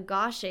that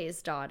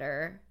Agashe's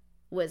daughter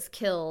was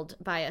killed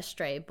by a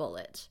stray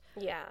bullet.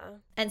 Yeah.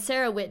 And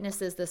Sarah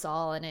witnesses this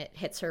all, and it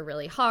hits her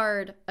really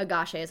hard.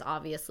 Agashe is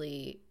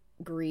obviously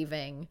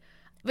grieving.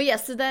 But yeah,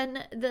 so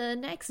then the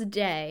next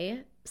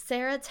day,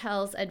 Sarah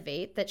tells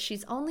Advait that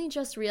she's only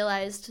just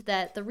realized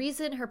that the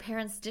reason her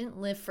parents didn't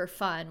live for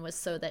fun was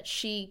so that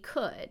she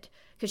could,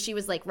 because she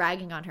was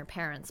ragging on her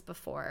parents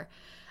before.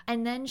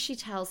 And then she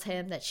tells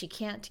him that she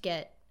can't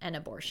get an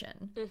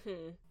abortion.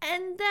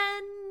 And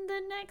then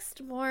the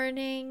next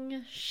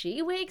morning,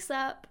 she wakes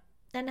up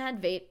and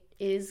Advait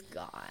is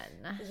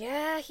gone.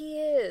 Yeah, he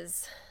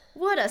is.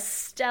 What a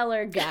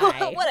stellar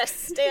guy. What a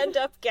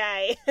stand-up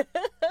guy.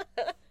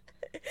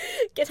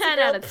 Gets 10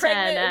 out of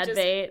 10,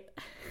 Advait.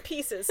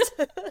 Pieces.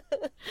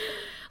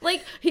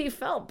 He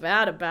felt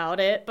bad about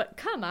it, but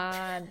come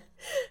on.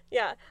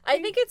 Yeah,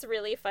 I think it's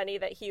really funny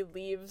that he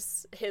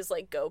leaves his,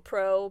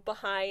 GoPro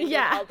behind with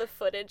all the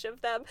footage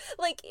of them.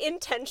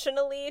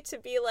 Intentionally to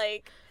be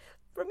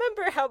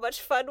remember how much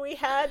fun we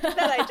had that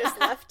I just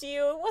left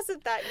you? It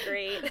wasn't that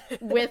great.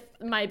 With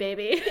my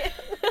baby.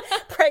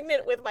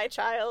 Pregnant with my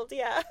child,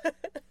 yeah.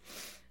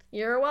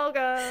 You're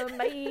welcome.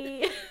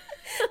 Bye.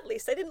 At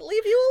least I didn't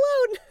leave you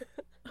alone.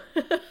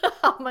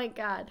 Oh my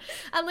God.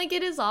 And like,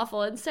 it is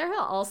awful. And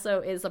Sarah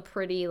also is a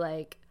pretty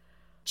like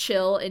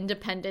chill,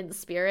 independent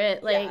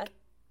spirit. Like, yeah.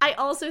 I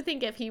also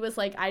think if he was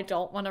like, I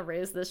don't want to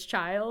raise this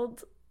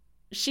child,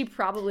 she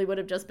probably would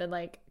have just been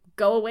like,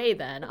 go away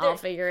then. I'll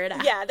figure it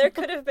out. Yeah, there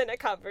could have been a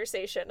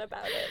conversation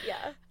about it.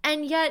 Yeah.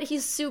 And yet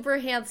he's super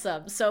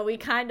handsome. So we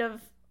kind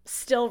of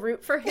still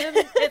root for him.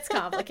 It's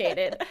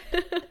complicated.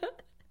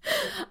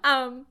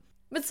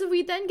 But so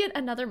we then get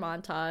another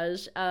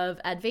montage of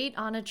Advait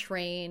on a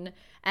train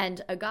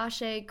and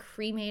Agashe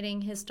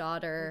cremating his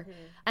daughter.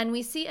 Mm-hmm. And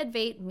we see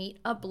Advait meet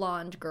a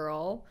blonde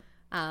girl.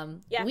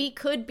 Yeah. We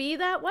could be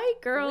that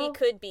white girl. We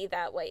could be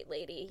that white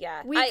lady,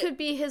 yeah. We could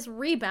be his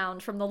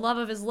rebound from the love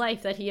of his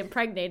life that he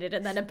impregnated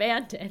and then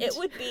abandoned. It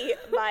would be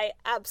my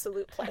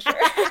absolute pleasure.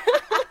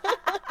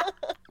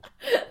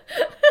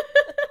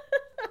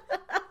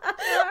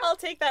 I'll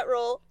take that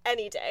role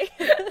any day.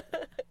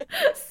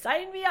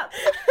 Sign me up.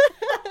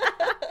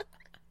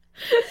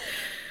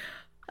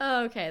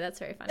 Okay, that's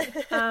very funny.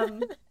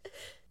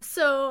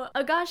 So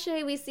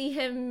Agashe, we see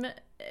him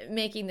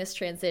making this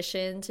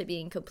transition to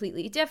being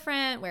completely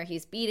different, where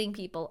he's beating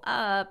people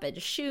up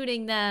and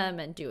shooting them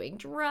and doing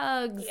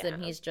drugs,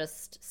 and he's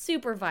just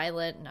super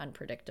violent and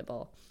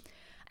unpredictable.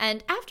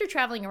 And after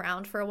traveling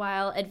around for a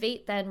while,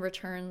 Advait then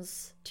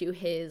returns to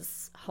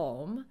his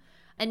home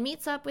and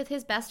meets up with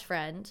his best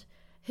friend,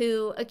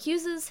 who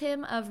accuses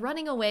him of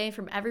running away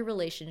from every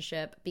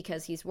relationship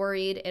because he's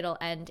worried it'll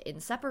end in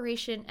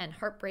separation and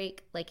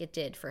heartbreak like it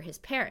did for his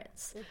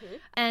parents. Mm-hmm.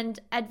 And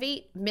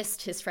Advait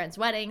missed his friend's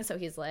wedding, so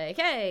he's like,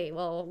 hey,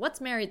 well,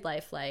 what's married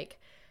life like?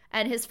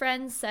 And his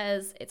friend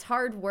says it's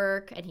hard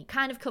work, and he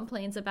kind of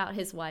complains about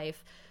his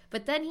wife,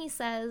 but then he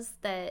says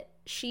that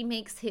she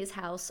makes his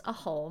house a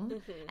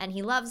home, and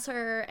he loves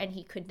her, and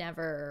he could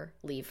never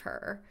leave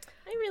her.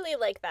 I really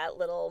like that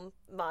little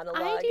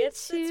monologue.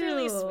 It's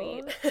really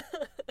sweet.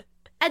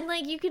 And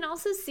like, you can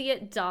also see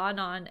it dawn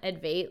on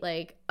Advait,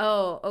 like,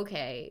 oh,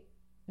 okay,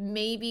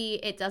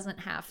 maybe it doesn't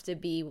have to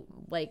be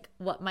like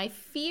what my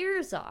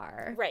fears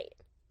are. Right.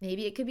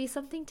 Maybe it could be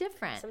something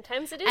different.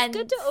 Sometimes it is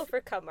good to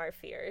overcome our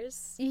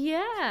fears.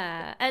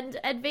 Yeah. And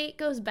Advait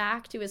goes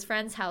back to his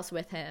friend's house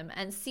with him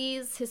and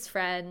sees his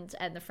friend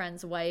and the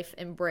friend's wife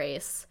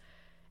embrace.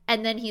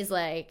 And then he's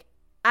like,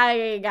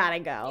 I gotta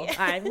go. Yeah.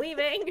 I'm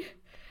leaving.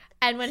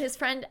 And when his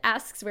friend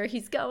asks where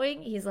he's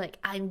going, he's like,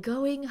 I'm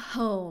going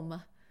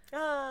home.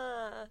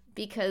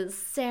 Because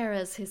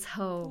Sarah's his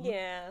home.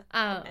 Yeah.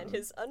 And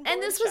his unborn And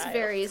this was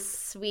very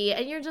sweet.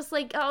 And you're just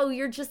like, oh,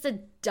 you're just a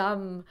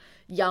dumb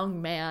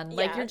young man.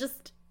 Like,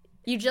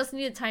 you just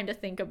needed time to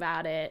think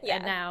about it. Yeah.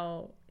 And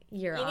now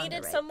you're on the right path. You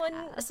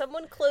needed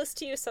someone close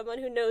to you, someone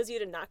who knows you,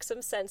 to knock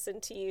some sense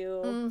into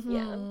you. Mm-hmm.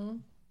 Yeah.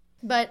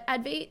 But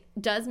Advait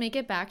does make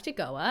it back to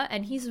Goa,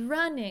 and he's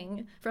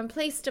running from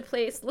place to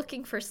place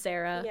looking for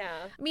Sarah.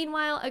 Yeah.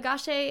 Meanwhile,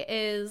 Agashe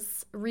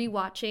is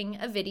rewatching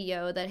a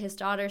video that his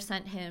daughter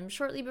sent him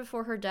shortly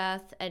before her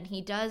death, and he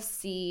does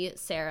see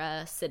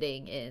Sarah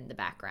sitting in the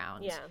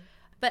background. Yeah.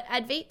 But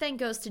Advait then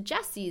goes to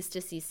Jesse's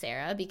to see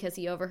Sarah because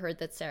he overheard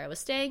that Sarah was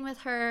staying with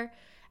her,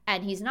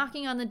 and he's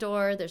knocking on the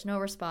door. There's no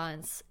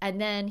response.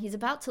 And then he's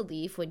about to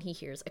leave when he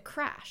hears a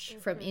crash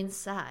from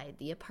inside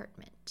the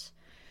apartment.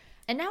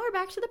 And now we're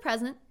back to the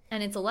present,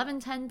 and it's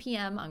 11:10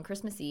 p.m. on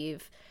Christmas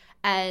Eve,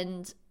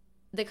 and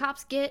the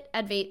cops get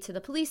Advait to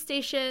the police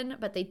station,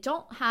 but they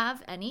don't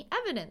have any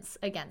evidence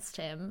against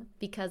him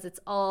because it's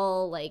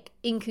all, like,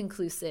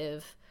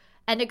 inconclusive.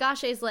 And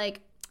Agashe's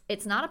like,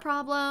 it's not a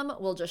problem,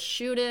 we'll just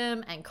shoot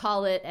him and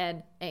call it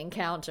an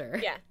encounter.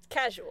 Yeah,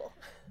 casual.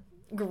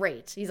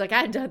 Great. He's like,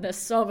 I've done this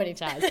so many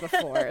times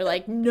before.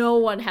 Like, no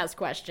one has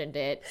questioned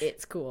it.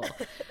 It's cool.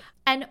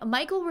 And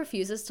Michael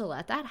refuses to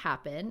let that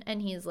happen,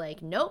 and he's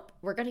like, nope,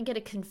 we're going to get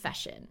a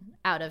confession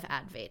out of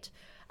Advait.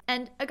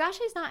 And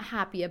Agashe's not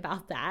happy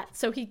about that,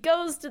 so he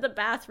goes to the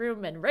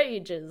bathroom and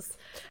rages.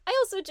 I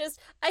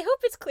hope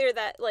it's clear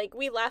that, like,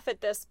 we laugh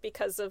at this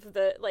because of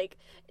the, like,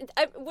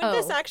 when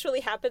this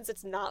actually happens,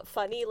 it's not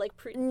funny. Like,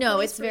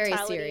 no, it's very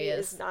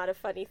serious. Is not a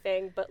funny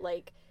thing, but,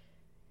 like,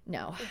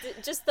 no.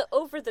 Just the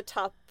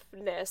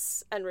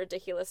over-the-topness and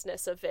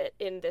ridiculousness of it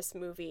in this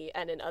movie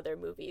and in other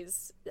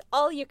movies,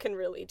 all you can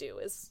really do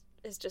is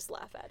just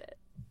laugh at it.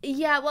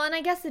 Yeah, well, and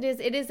I guess it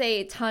is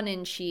a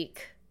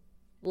tongue-in-cheek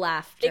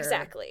laughter.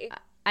 Exactly.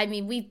 I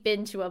mean, we've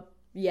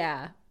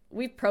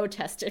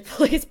protested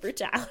police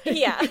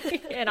brutality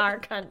in our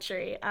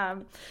country.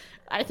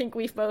 I think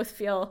we both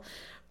feel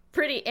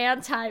pretty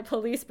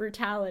anti-police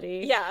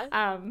brutality.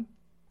 Yeah.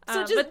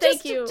 So just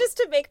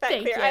to make that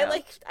clear,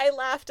 I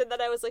laughed and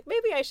then I was like,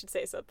 maybe I should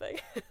say something.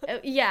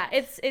 Yeah,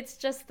 it's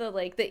just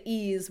the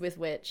ease with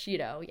which,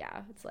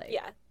 it's like,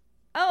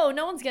 oh,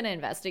 no one's gonna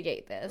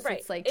investigate this. Right.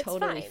 It's like it's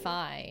totally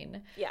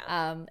fine.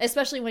 Yeah.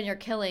 Especially when you're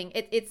killing.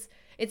 It's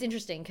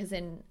interesting because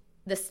in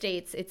the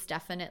States, it's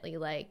definitely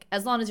like,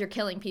 as long as you're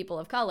killing people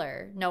of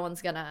color, no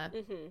one's gonna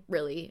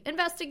really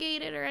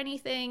investigate it or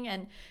anything.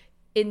 And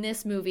in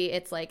this movie,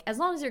 it's like, as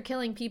long as you're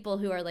killing people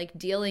who are, like,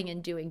 dealing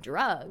and doing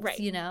drugs, right.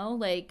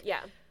 Like,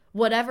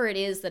 whatever it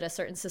is that a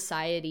certain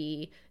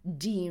society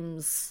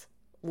deems,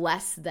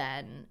 less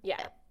than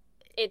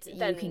it's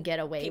you can get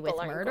away with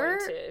murder.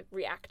 Going to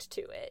react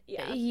to it.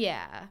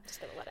 Yeah.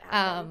 Just gonna let it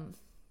happen.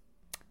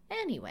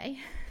 Anyway,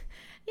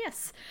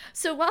 yes.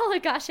 So while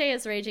Agashe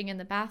is raging in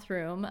the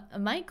bathroom,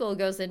 Michael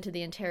goes into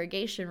the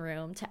interrogation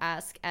room to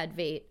ask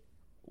Advait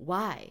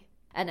why,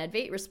 and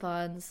Advait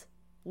responds,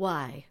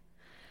 "Why?"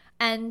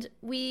 And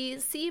we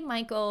see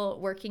Michael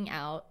working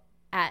out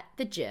at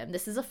the gym.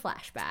 This is a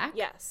flashback.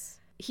 Yes.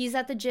 He's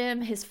at the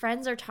gym. His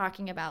friends are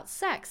talking about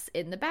sex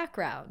in the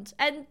background.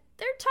 And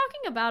they're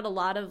talking about a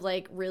lot of,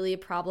 like, really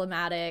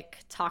problematic,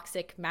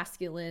 toxic,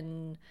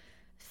 masculine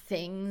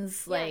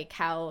things. Yeah. Like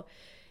how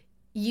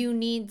you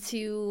need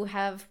to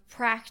have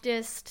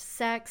practiced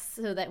sex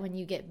so that when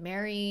you get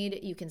married,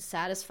 you can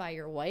satisfy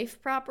your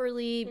wife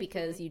properly,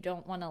 because you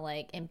don't want to,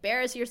 like,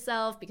 embarrass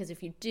yourself, because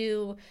if you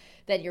do,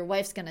 then your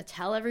wife's going to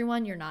tell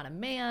everyone you're not a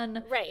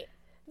man. Right.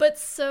 But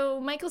so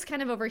Michael's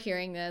kind of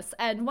overhearing this,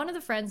 and one of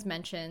the friends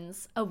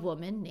mentions a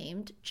woman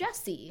named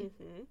Jessie,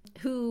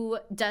 who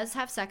does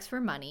have sex for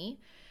money.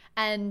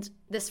 And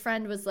this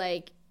friend was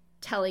like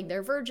telling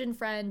their virgin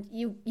friend,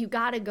 you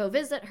got to go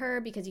visit her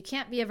because you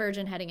can't be a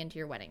virgin heading into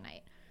your wedding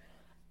night.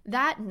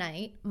 That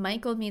night,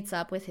 Michael meets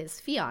up with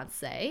his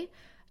fiancée,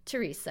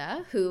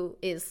 Teresa, who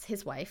is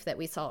his wife that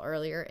we saw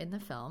earlier in the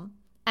film.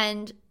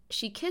 And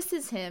she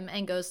kisses him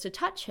and goes to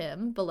touch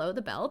him below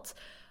the belt,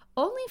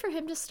 only for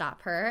him to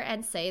stop her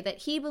and say that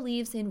he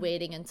believes in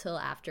waiting until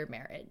after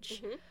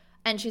marriage.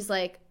 And she's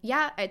like,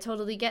 yeah, I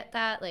totally get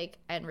that, like,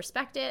 and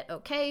respect it,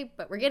 okay,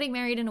 but we're getting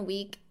married in a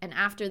week, and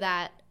after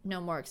that, no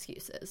more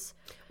excuses.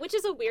 Which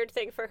is a weird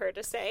thing for her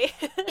to say.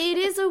 It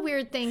is a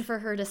weird thing for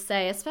her to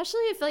say,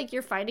 especially if, like,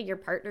 you're finding your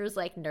partner's,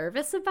 like,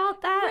 nervous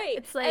about that. Right.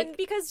 It's like, and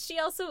because she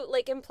also,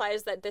 like,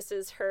 implies that this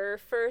is her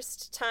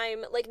first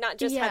time, like, not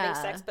just having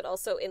sex, but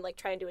also in, like,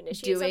 trying to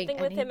initiate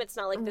something with him. It's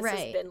not like this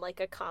has been,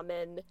 like, a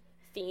common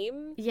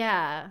theme.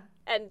 Yeah.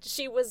 And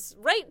she was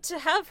right to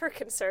have her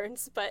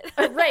concerns, but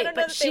right,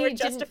 but she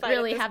didn't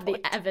really have the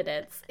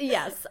evidence.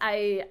 Yes,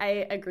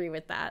 I agree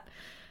with that.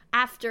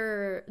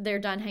 After they're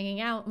done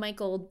hanging out,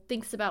 Michael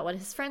thinks about what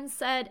his friends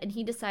said, and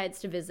he decides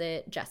to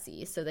visit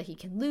Jessie so that he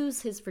can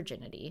lose his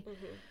virginity.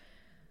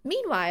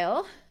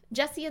 Meanwhile,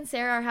 Jessie and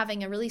Sarah are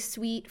having a really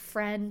sweet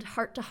friend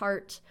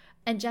heart-to-heart,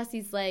 and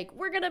Jessie's like,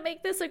 we're gonna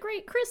make this a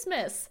great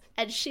Christmas.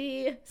 And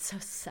she, so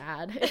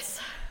sad.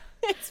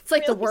 It's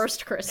like really, the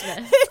worst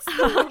Christmas. It's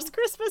the worst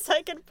Christmas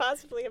I can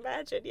possibly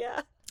imagine,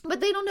 yeah. But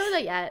they don't know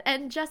that yet.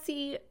 And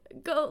Jessie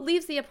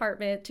leaves the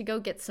apartment to go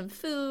get some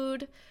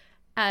food.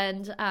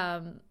 And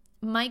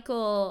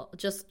Michael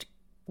just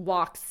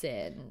walks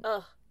in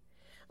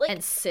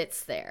and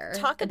sits there.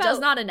 Does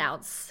not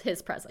announce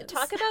his presence.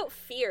 Talk about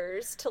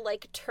fears to,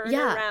 like, turn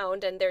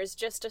around and there's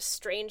just a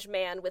strange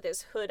man with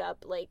his hood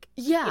up, like,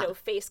 you know,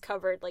 face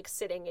covered, like,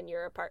 sitting in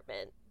your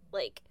apartment.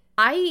 Like...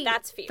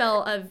 That's fear.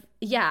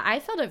 I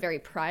felt a very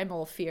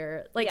primal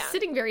fear. Like,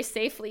 sitting very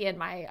safely in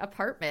my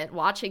apartment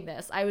watching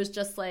this, I was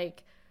just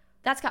like,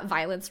 that's got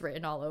violence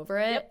written all over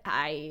it. Yep.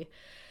 I,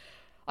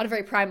 on a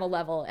very primal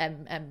level,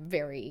 am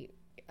very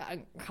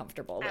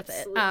uncomfortable with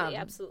it.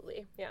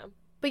 Absolutely, yeah.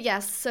 But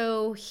yes,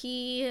 so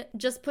he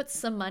just puts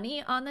some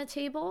money on the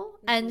table,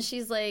 and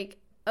she's like,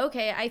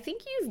 okay, I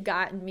think you've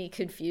gotten me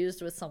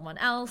confused with someone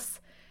else.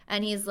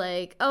 And he's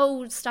like,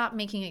 oh, stop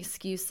making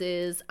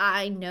excuses.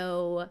 I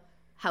know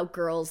how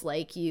girls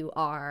like you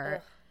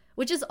are,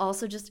 which is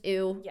also just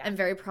ew and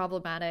very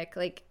problematic.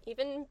 Like,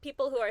 even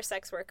people who are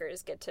sex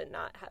workers get to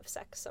not have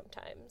sex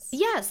sometimes.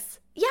 Yes.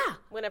 Yeah.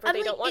 Whenever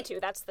they don't want to,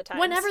 that's the time.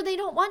 Whenever they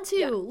don't want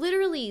to,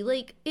 literally,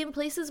 like, in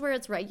places where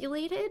it's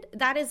regulated,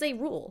 that is a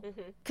rule.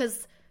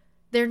 Because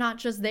they're not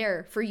just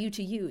there for you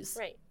to use.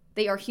 Right.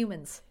 They are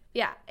humans.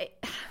 Yeah.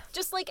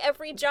 Just like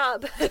every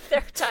job, there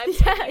are times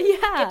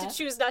you get to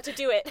choose not to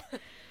do it.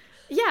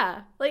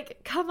 Yeah,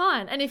 like, come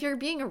on. And if you're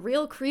being a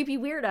real creepy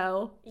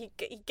weirdo, you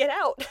get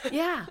out.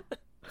 Yeah.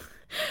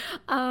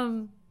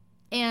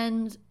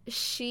 And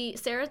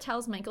Sarah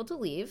tells Michael to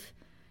leave.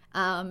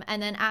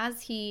 And then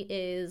as he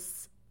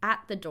is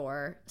at the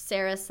door,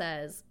 Sarah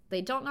says,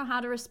 they don't know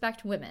how to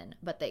respect women,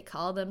 but they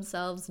call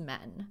themselves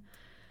men.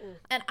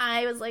 And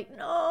I was like,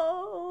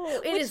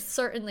 no,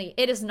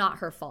 it is not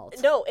her fault.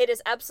 No, it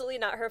is absolutely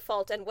not her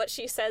fault. And what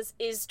she says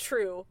is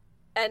true.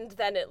 And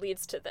then it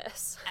leads to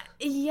this.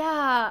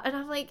 Yeah. And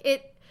I'm like,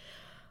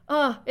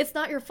 it's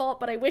not your fault,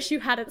 but I wish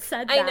you hadn't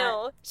said that. I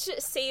know.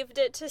 Saved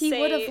it to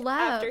say would have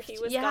left after he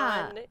was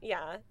gone.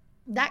 Yeah.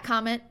 That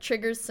comment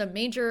triggers some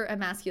major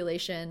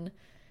emasculation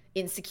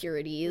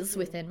insecurities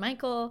within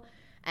Michael.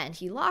 And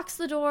he locks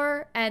the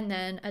door and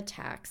then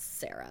attacks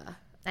Sarah.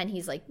 And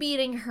he's, like,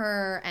 beating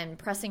her and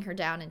pressing her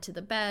down into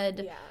the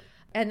bed. Yeah.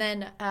 And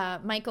then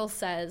Michael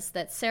says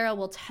that Sarah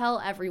will tell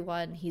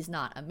everyone he's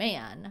not a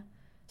man.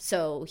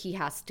 So he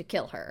has to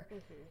kill her.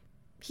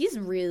 He's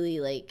really,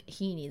 like,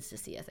 he needs to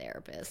see a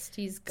therapist.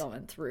 He's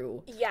going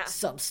through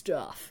some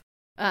stuff.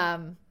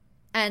 And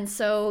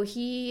so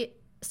he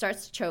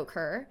starts to choke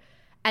her.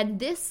 And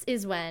this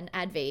is when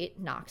Advait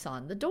knocks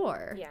on the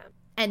door. Yeah.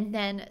 And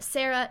then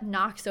Sarah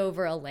knocks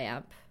over a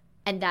lamp.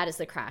 And that is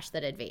the crash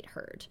that Advait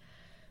heard.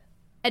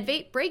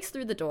 Advait breaks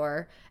through the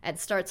door and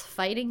starts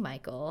fighting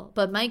Michael,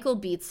 but Michael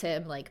beats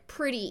him, like,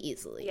 pretty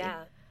easily.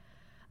 Yeah.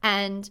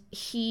 And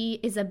he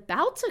is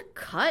about to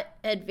cut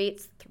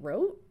Advait's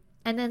throat,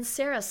 and then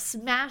Sarah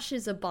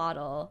smashes a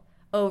bottle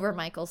over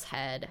Michael's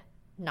head,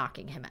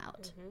 knocking him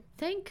out. Mm-hmm.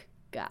 Thank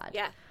God.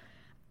 Yeah.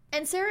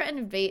 And Sarah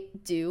and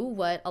Advait do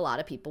what a lot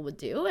of people would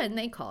do, and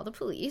they call the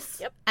police.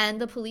 Yep. And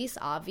the police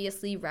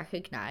obviously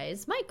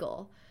recognize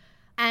Michael.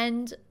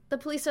 And the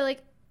police are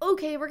like,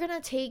 okay, we're going to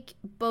take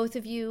both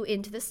of you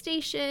into the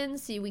station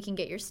so we can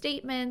get your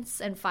statements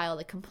and file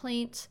the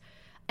complaint.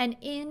 And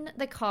in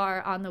the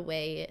car on the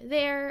way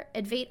there,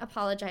 Advait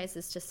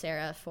apologizes to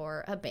Sarah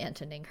for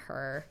abandoning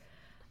her.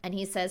 And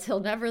he says he'll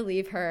never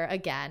leave her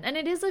again. And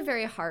it is a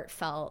very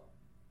heartfelt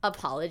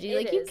apology.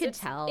 You could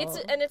tell.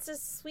 It's a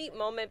sweet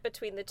moment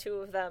between the two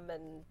of them.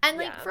 And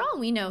like, for all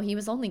we know, he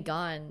was only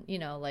gone,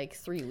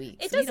 3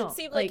 weeks. It doesn't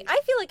seem like, I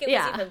feel like it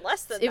was even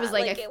less than that. It was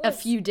like a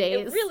few days.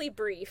 It was really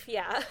brief,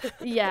 yeah.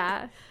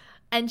 Yeah.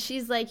 And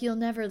she's like, you'll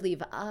never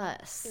leave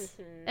us.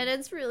 Mm-hmm. And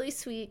it's really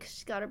sweet because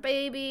she's got her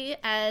baby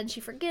and she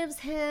forgives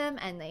him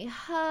and they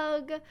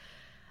hug. And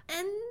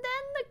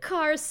then the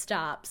car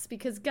stops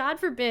because God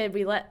forbid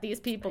we let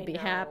these people be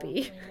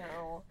happy. I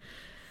know.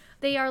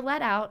 They are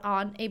let out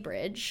on a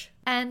bridge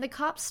and the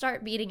cops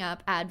start beating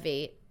up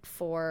Advait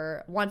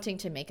for wanting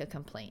to make a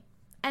complaint.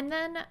 And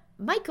then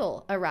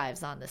Michael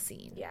arrives on the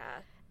scene. Yeah.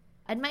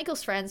 And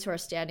Michael's friends who are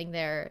standing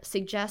there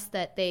suggest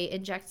that they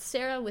inject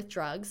Sarah with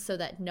drugs so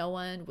that no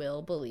one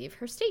will believe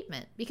her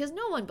statement. Because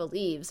no one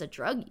believes a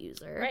drug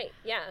user. Right,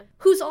 yeah.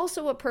 Who's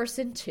also a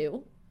person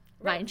too,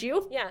 mind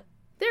you. Yeah.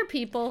 They're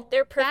people.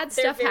 Bad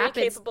stuff happens. They're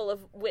very capable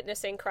of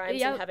witnessing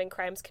crimes and having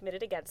crimes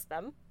committed against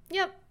them.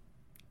 Yep.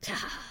 God.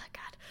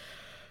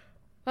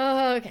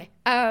 Oh, okay.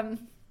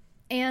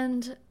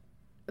 And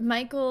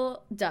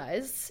Michael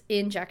does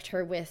inject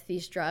her with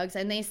these drugs,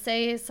 and they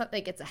say something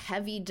like it's a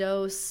heavy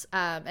dose,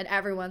 and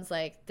everyone's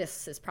like,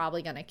 this is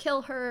probably going to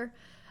kill her.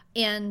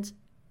 And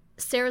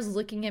Sarah's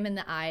looking him in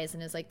the eyes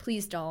and is like,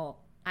 please don't.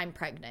 I'm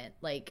pregnant.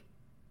 Like,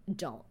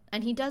 don't.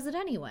 And he does it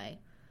anyway.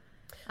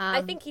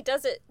 I think he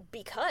does it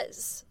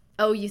because.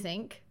 Oh, you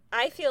think?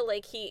 I feel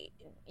like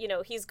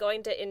he's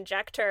going to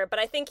inject her, but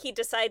I think he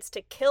decides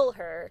to kill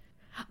her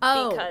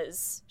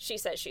because she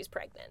says she's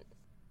pregnant.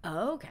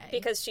 Oh, okay.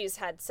 Because she's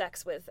had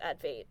sex with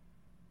Advait.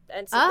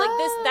 And so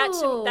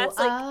that's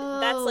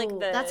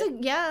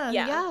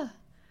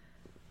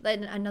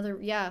Then another,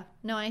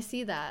 no, I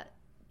see that.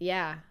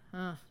 Yeah.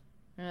 Oh.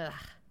 Ugh.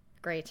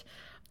 Great.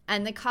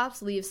 And the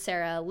cops leave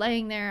Sarah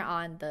laying there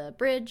on the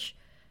bridge,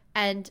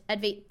 and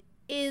Advait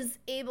is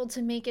able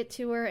to make it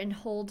to her and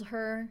hold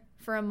her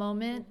for a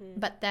moment,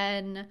 but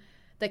then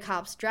the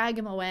cops drag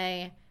him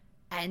away,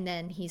 and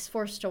then he's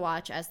forced to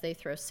watch as they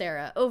throw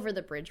Sarah over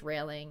the bridge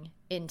railing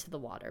into the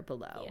water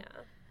below. Yeah.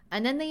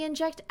 And then they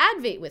inject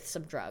Advait with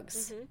some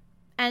drugs. Mm-hmm.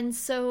 And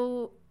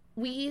so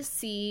we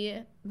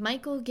see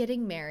Michael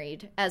getting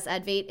married as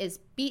Advait is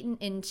beaten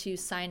into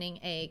signing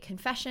a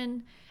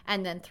confession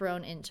and then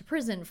thrown into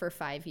prison for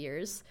 5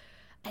 years.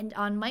 And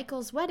on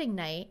Michael's wedding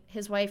night,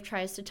 his wife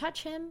tries to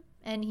touch him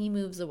and he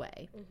moves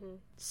away. Mm-hmm.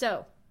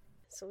 So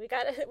we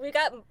got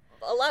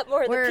a lot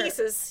more of the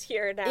pieces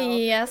here now.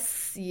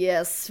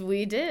 Yes,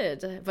 we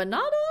did. But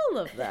not all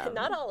of them.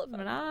 Not all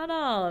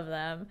of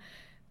them.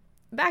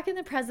 Back in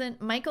the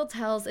present, Michael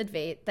tells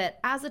Advait that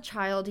as a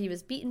child he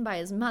was beaten by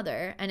his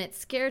mother, and it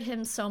scared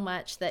him so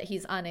much that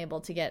he's unable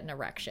to get an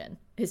erection,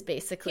 is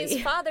basically.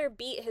 His father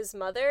beat his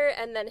mother,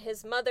 and then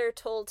his mother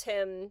told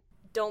him,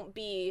 don't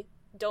be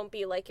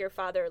like your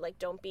father, like,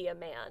 don't be a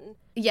man.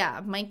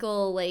 Yeah,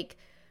 Michael,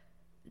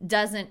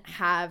 doesn't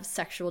have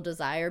sexual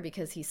desire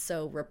because he's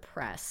so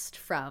repressed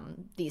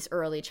from these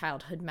early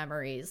childhood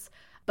memories,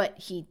 but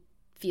he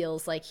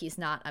feels like he's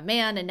not a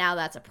man, and now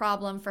that's a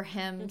problem for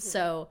him. Mm-hmm.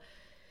 So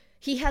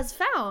he has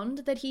found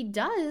that he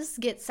does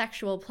get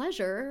sexual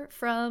pleasure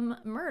from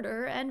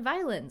murder and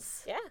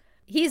violence. Yeah.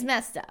 He's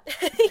messed up.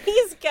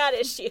 He's got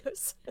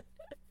issues.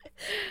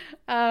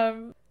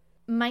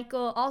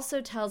 Michael also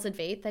tells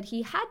Advait that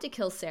he had to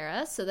kill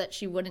Sarah so that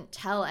she wouldn't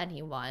tell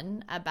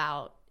anyone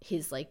about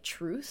his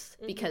truth,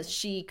 because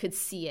she could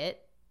see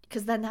it,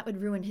 because then that would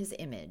ruin his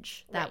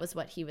image. That was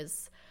what he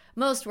was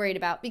most worried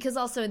about, because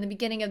also in the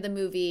beginning of the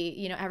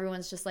movie,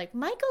 everyone's just like,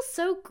 Michael's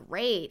so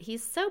great,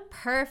 he's so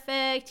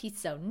perfect, he's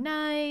so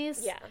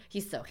nice,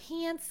 he's so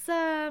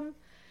handsome,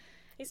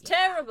 he's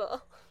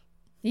terrible,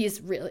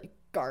 he's really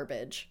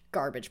garbage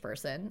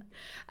person.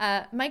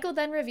 Michael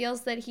then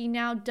reveals that he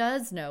now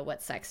does know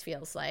what sex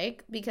feels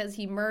like because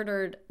he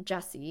murdered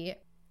Jesse.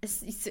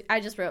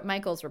 I just wrote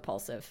Michael's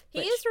repulsive.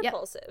 He is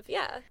repulsive,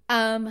 yeah.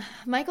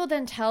 Michael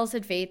then tells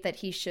Advait that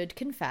he should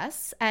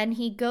confess, and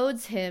he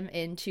goads him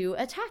into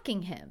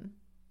attacking him.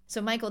 So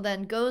Michael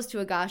then goes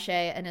to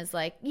Agache and is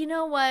like, you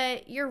know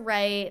what? You're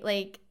right.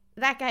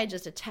 That guy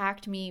just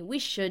attacked me. We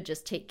should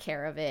just take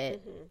care of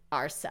it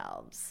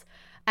ourselves.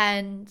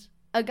 And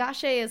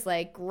Agache is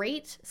like,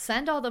 great,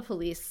 send all the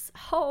police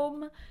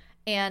home.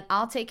 and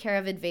I'll take care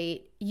of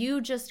Advait.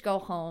 You just go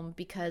home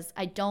because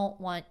I don't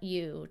want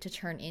you to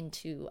turn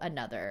into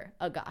another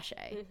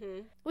Agache.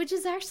 Which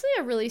is actually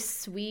a really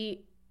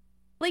sweet,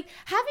 like,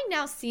 having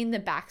now seen the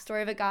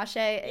backstory of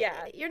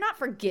Agache, you're not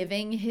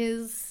forgiving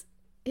his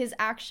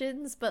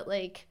actions, but,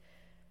 like,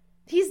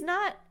 he's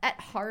not at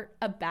heart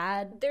a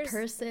bad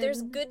person.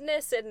 There's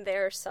goodness in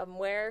there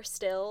somewhere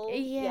still.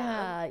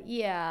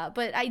 Yeah.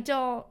 But I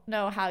don't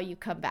know how you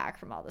come back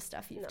from all the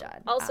stuff you've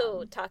done.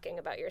 Also, talking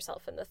about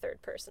yourself in the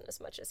third person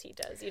as much as he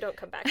does. You don't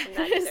come back from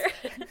that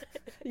either.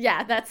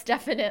 Yeah, that's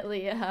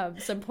definitely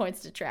some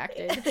points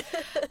detracted.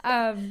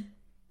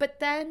 But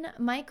then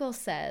Michael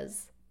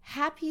says,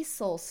 "Happy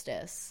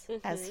solstice,"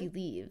 as he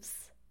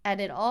leaves. And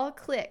it all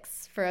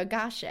clicks for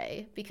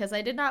Agache, because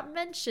I did not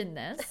mention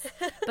this,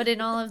 but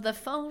in all of the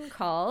phone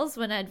calls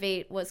when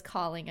Advait was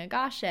calling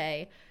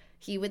Agache,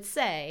 he would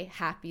say,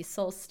 "Happy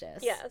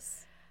solstice."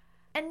 Yes.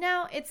 And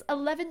now it's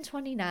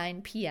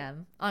 11:29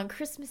 p.m. on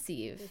Christmas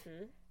Eve.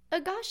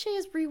 Agache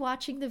is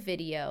rewatching the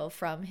video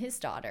from his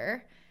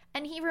daughter,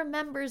 and he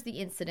remembers the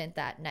incident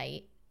that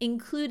night,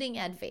 including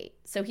Advait.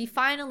 So he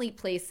finally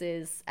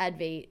places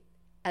Advait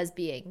as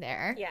being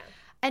there. Yeah.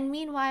 And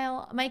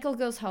meanwhile, Michael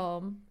goes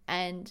home,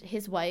 and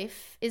his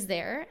wife is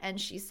there,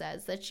 and she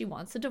says that she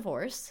wants a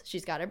divorce.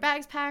 She's got her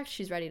bags packed.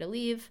 She's ready to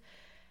leave.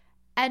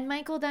 And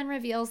Michael then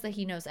reveals that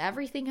he knows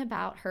everything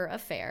about her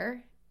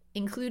affair,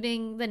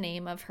 including the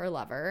name of her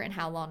lover and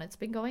how long it's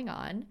been going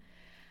on.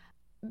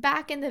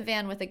 Back in the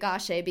van with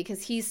Agache,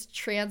 because he's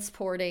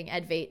transporting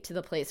Advait to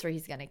the place where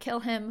he's going to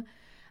kill him,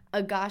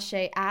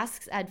 Agache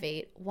asks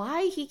Advait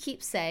why he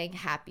keeps saying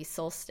 "Happy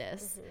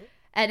solstice."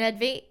 And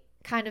Advait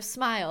kind of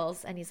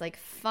smiles, and he's like,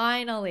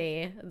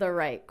 "Finally, the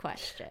right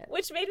question."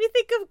 Which made me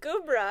think of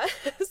Gubra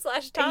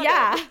 / Tana.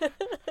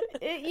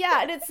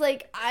 Yeah, and it's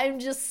like, I'm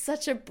just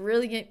such a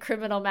brilliant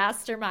criminal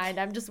mastermind.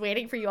 I'm just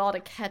waiting for you all to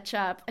catch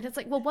up. And it's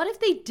like, well, what if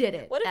they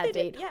didn't? What if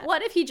they did? Yeah.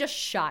 What if he just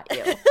shot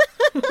you?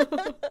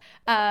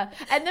 And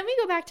then we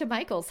go back to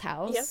Michael's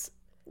house,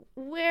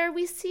 where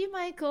we see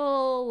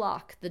Michael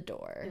lock the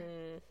door.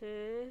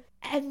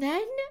 And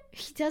then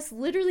he does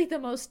literally the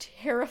most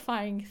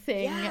terrifying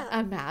thing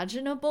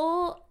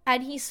imaginable,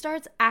 and he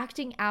starts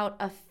acting out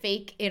a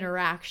fake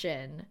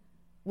interaction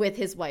with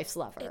his wife's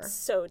lover. It's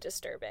so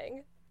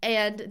disturbing.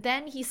 And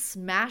then he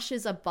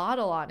smashes a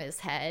bottle on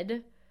his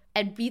head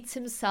and beats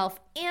himself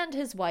and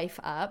his wife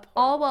up,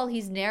 all while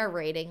he's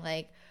narrating,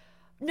 like,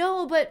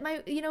 "No, but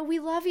we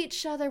love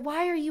each other.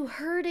 Why are you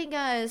hurting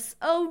us?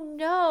 Oh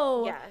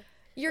no. Yeah.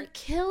 You're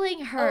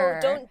killing her.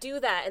 Oh, don't do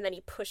that." And then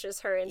he pushes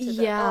her into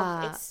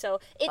the... it's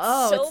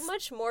so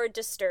much more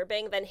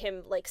disturbing than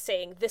him, like,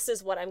 saying, "This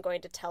is what I'm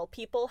going to tell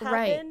people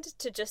happened,"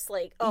 to just,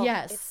 like,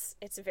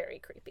 it's very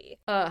creepy.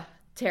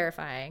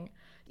 Terrifying.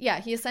 Yeah,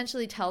 he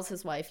essentially tells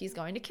his wife he's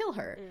going to kill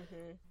her.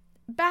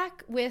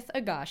 Back with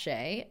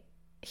Agache,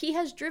 he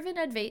has driven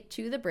Advait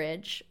to the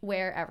bridge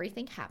where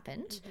everything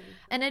happened,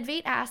 and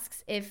Advait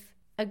asks if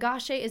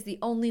Agache is the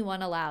only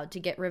one allowed to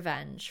get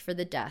revenge for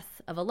the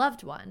death of a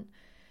loved one.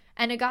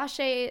 And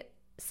Agache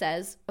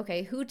says,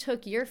 "Okay, who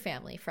took your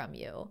family from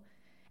you?"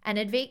 And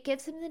Advait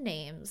gives him the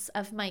names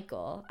of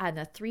Michael and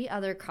the 3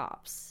 other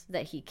cops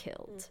that he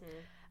killed.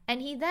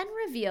 And he then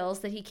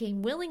reveals that he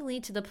came willingly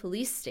to the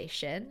police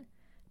station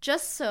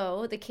just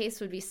so the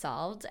case would be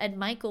solved and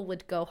Michael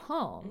would go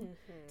home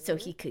so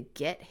he could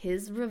get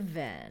his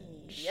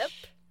revenge. Yep.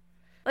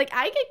 Like,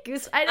 I get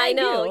goose. I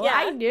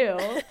knew.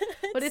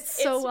 But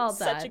it's so well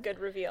done. Such a good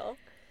reveal.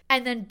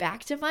 And then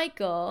back to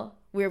Michael,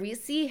 where we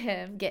see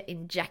him get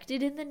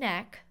injected in the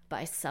neck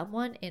by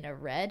someone in a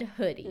red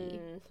hoodie.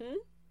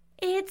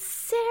 It's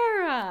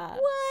Sarah.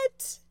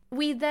 What?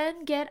 We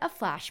then get a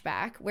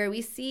flashback where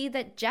we see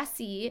that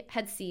Jessie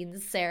had seen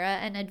Sarah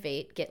and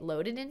Advait get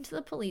loaded into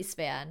the police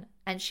van,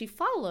 and she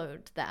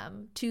followed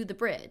them to the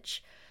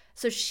bridge.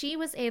 So she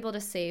was able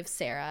to save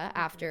Sarah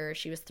after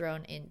she was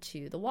thrown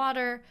into the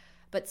water,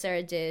 but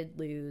Sarah did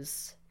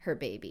lose her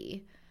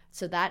baby.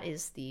 So that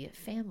is the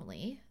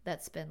family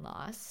that's been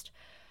lost.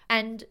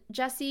 And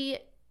Jessie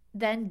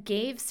then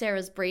gave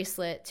Sarah's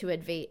bracelet to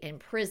Advait in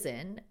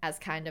prison as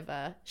kind of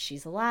a,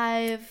 she's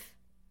alive,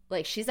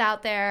 like, she's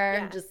out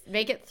there, just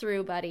make it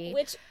through, buddy.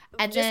 Which,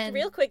 and just then,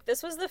 real quick,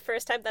 this was the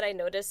first time that I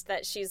noticed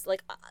that she's,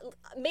 like,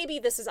 maybe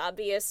this is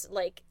obvious,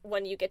 like,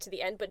 when you get to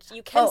the end, but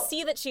you can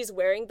see that she's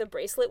wearing the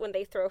bracelet when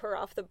they throw her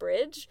off the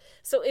bridge.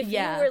 So if you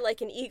were, like,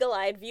 an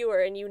eagle-eyed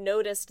viewer and you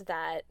noticed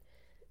that,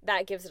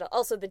 that gives it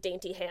also the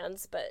dainty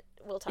hands, but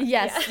we'll talk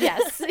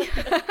yes.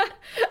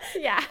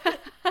 Yeah.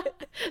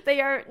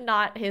 They are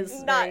not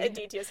his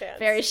Aditya's hands.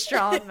 Very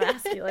strong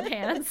masculine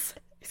hands.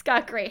 He's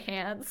got great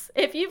hands.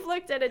 If you've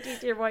looked at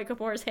Aditya Roy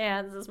Kapoor's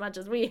hands as much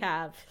as we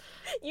have,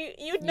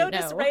 you'd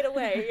notice right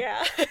away,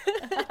 yeah.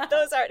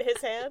 Those aren't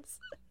his hands.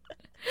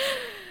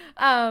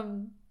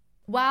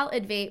 While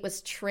Advait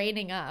was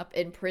training up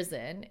in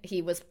prison,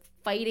 he was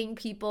fighting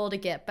people to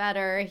get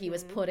better. He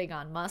was putting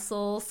on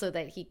muscle so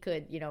that he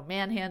could,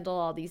 manhandle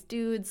all these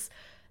dudes.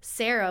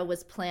 Sarah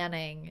was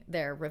planning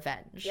their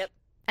revenge. Yep.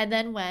 And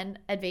then when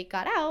Advait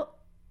got out,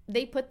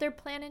 they put their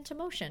plan into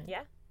motion.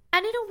 Yeah.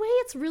 And in a way,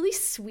 it's really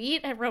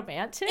sweet and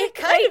romantic. It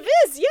kind of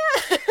is,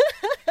 yeah.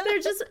 They're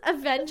just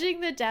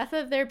avenging the death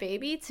of their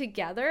baby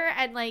together.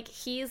 And, like,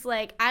 he's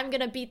like, I'm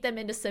going to beat them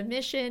into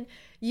submission.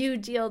 You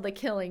deal the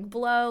killing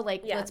blow.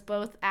 Like, let's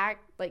both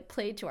act, like,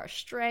 play to our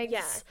strengths.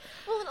 Yeah.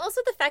 Well, and also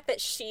the fact that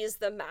she's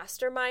the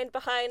mastermind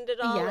behind it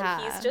all.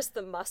 And he's just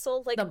the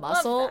muscle. Like, the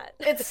muscle. Love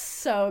that. It's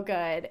so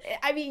good.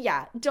 I mean,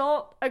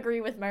 don't agree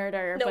with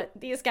murder, but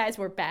these guys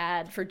were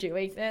bad for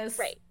doing this.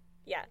 Right.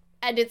 Yeah.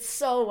 And it's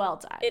so well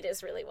done. It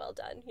is really well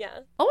done, yeah.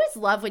 Always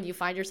love when you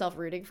find yourself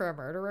rooting for a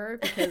murderer,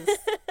 because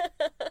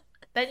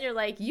then you're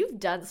like,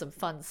 you've done some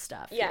fun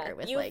stuff here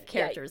with, like,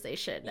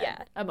 characterization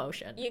and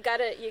emotion. You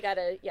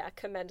gotta,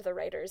 commend the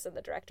writers and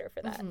the director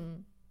for that.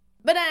 Mm-hmm.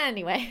 But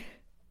anyway,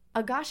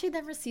 Agashi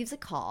then receives a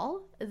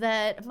call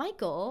that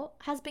Michael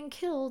has been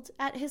killed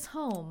at his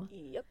home.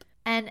 Yep.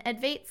 And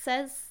Advait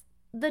says,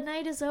 the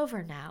night is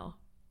over now.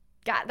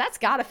 God, that's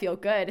gotta feel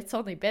good. It's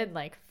only been,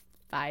 like,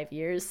 5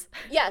 years.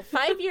 Yeah,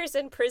 5 years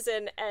in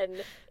prison,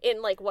 and in,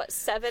 like, what,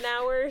 7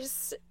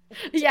 hours?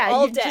 Yeah,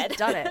 all you've dead. Just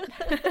done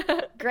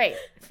it. Great.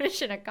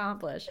 Mission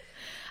accomplished.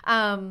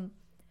 And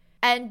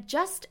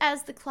just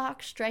as the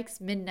clock strikes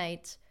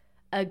midnight,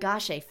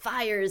 Agashi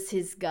fires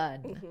his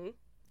gun. Mm-hmm.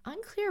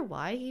 Unclear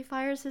why he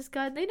fires his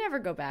gun. They never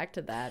go back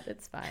to that.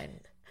 It's fine.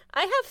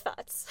 I have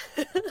thoughts.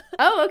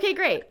 Oh, okay,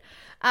 great.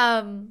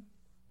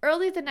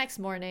 Early the next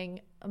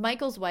morning,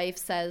 Michael's wife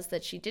says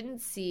that she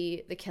didn't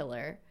see the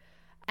killer.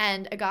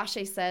 And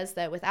Agashi says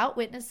that without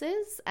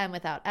witnesses and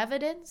without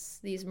evidence,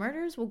 these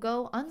murders will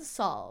go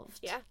unsolved.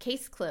 Yeah.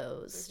 Case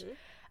closed.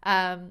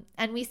 Mm-hmm.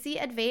 And we see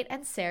Advait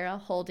and Sarah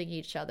holding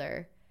each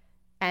other.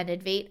 And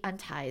Advait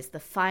unties the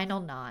final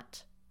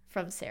knot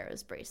from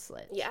Sarah's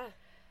bracelet. Yeah.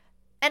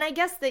 And I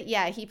guess that,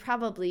 he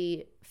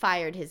probably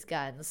fired his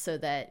gun so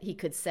that he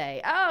could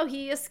say, oh,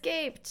 he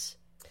escaped.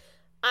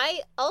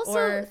 I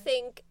also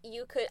think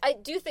you could, I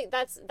do think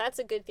that's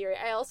a good theory.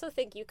 I also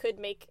think you could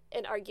make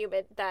an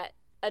argument that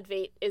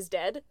Advait is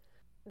dead,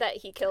 that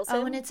he kills him.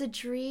 Oh, and it's a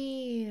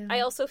dream.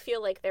 I also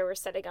feel like they were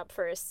setting up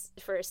for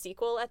a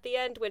sequel at the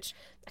end, which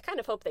I kind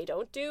of hope they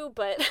don't do,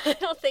 but I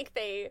don't think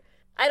they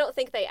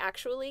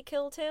actually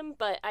killed him,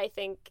 but I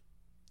think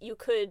you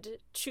could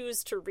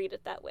choose to read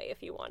it that way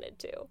if you wanted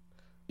to.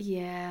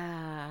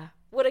 Yeah.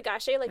 Would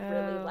Agashi, like,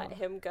 really let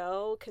him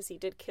go? Because he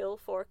did kill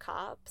 4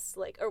 cops?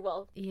 Like, or,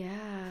 well...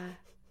 Yeah.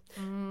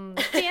 Damn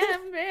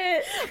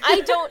it.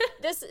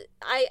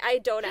 I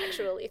don't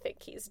actually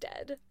think he's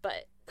dead,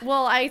 but...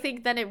 Well, I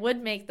think then it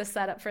would make the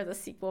setup for the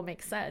sequel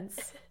make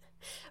sense.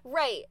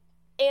 Right.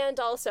 And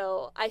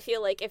also, I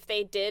feel like if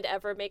they did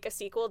ever make a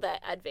sequel,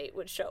 that Advait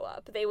would show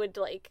up. They would,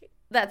 like...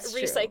 That's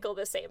recycle true.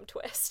 The same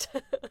twist.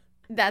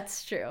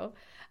 That's true.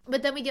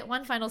 But then we get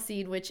one final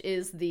scene, which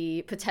is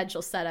the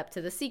potential setup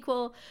to the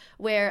sequel,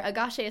 where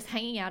Agashi is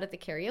hanging out at the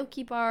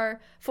karaoke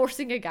bar,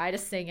 forcing a guy to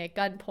sing at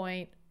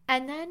gunpoint.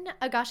 And then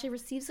Agashi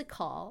receives a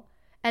call,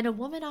 and a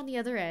woman on the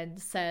other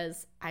end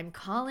says, I'm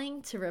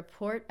calling to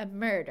report a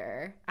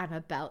murder I'm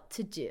about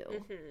to do.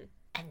 Mm-hmm.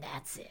 And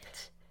that's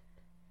it.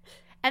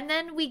 And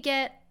then we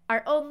get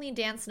our only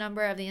dance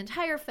number of the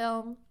entire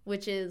film,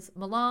 which is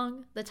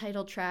Malang, the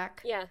title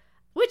track. Yeah.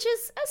 Which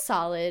is a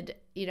solid,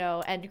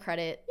 end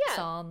credit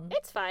song.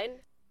 It's fine.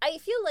 I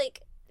feel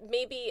like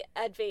maybe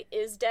Advait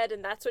is dead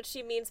and that's what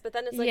she means, but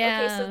then it's like,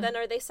 okay, so then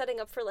are they setting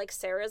up for, like,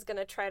 Sarah's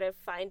gonna try to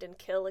find and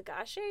kill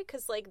Agashi?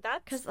 Because, like,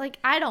 that's... Because, like,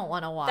 I don't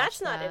want to watch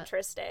That's not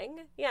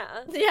interesting.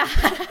 Yeah. Yeah.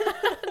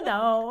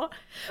 No.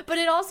 But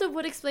it also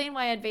would explain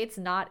why Advait's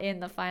not in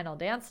the final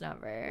dance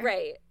number.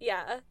 Right,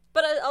 yeah.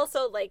 But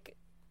also, like...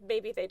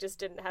 Maybe they just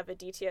didn't have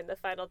Aditya in the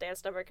final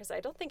dance number because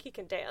I don't think he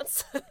can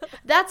dance.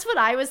 That's what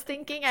I was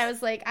thinking. I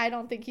was like, I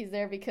don't think he's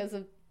there because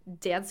of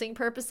dancing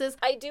purposes.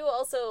 I do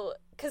also,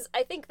 because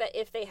I think that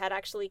if they had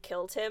actually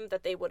killed him,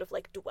 that they would have,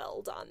 like,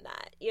 dwelled on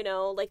that,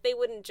 Like, they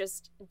wouldn't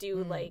just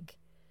do, like,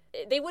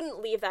 they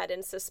wouldn't leave that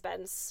in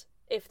suspense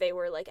if they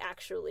were, like,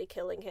 actually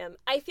killing him.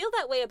 I feel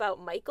that way about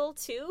Michael,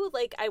 too.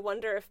 Like, I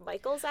wonder if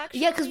Michael's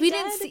actually because we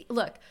didn't see...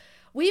 Look...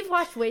 We've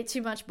watched way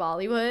too much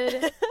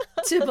Bollywood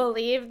to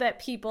believe that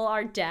people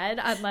are dead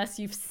unless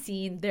you've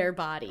seen their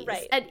bodies.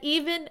 Right. And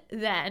even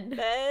then,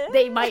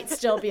 they might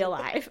still be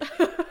alive.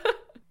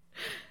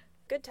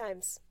 Good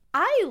times.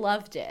 I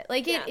loved it.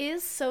 Like, it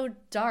is so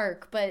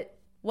dark, but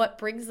what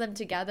brings them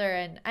together?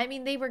 And, I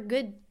mean, they were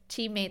good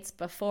teammates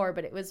before,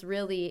 but it was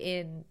really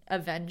in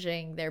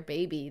avenging their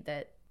baby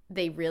that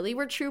they really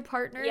were true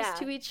partners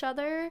to each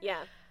other.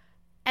 Yeah.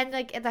 And,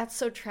 like, that's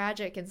so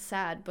tragic and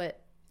sad, but...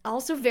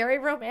 also very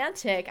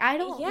romantic. I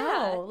don't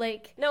know.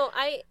 Like, no,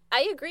 I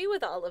agree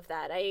with all of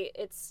that.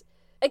 It's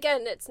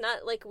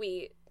not like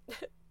we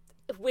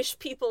wish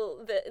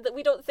people that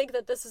we don't think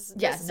that this is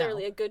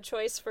necessarily a good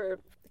choice for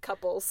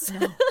couples.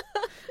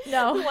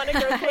 No. Who want to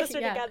grow closer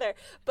together.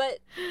 But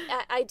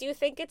I do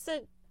think it's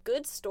a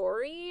good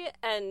story,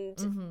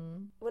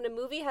 and when a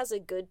movie has a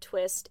good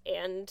twist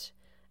and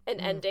an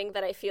ending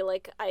that I feel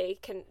like I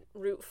can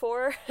root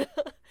for,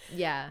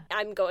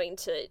 I'm going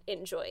to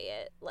enjoy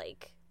it,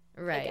 like,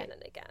 again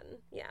and again.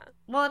 Yeah.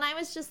 Well, and I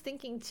was just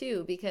thinking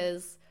too,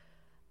 because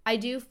I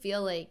do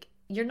feel like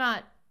you're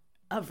not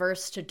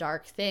averse to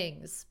dark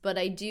things, but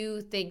I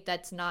do think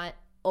that's not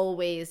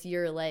always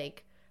your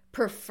like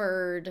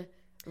preferred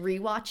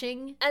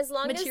rewatching as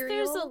long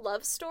material. As there's a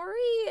love story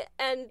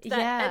and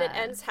and it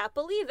ends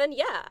happily, then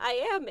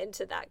I am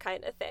into that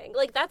kind of thing.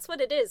 Like, that's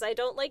what it is. I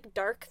don't like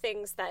dark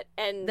things that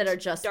end that are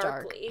just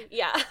darkly. Dark.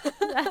 Yeah.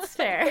 That's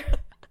fair.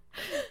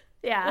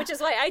 Yeah. Which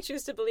is why I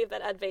choose to believe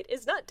that Advait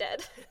is not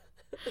dead.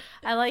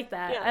 I like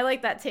that. Yeah. I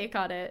like that take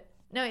on it.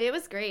 No, it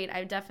was great.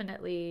 I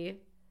definitely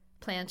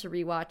plan to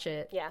rewatch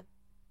it. Yeah.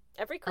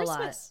 Every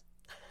Christmas.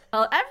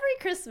 Oh, every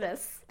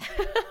Christmas.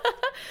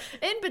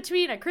 In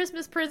between a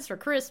Christmas Prince for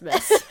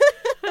Christmas.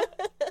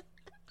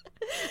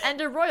 And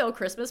a Royal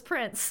Christmas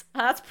Prince.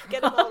 That's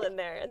get them all in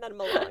there, and then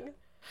Malang.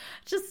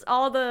 Just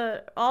all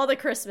the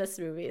Christmas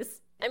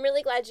movies. I'm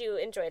really glad you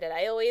enjoyed it.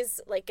 I always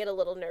like get a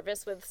little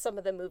nervous with some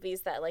of the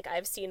movies that like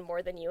I've seen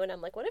more than you, and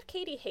I'm like, what if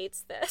Katie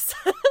hates this?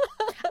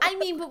 I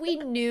mean, but we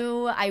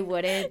knew I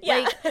wouldn't.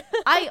 Yeah. Like,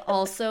 I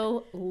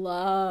also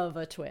love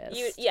a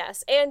twist.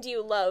 Yes, and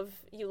you love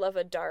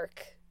a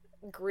dark,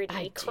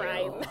 gritty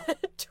crime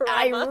drama.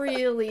 I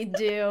really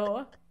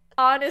do.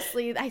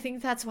 Honestly, I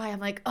think that's why I'm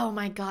like, oh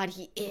my God,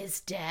 he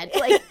is dead.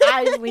 Like,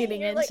 I'm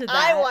leaning into that.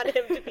 I want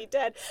him to be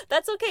dead.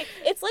 That's okay.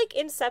 It's like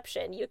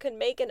Inception. You can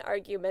make an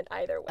argument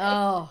either way.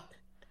 Oh.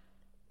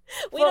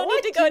 We don't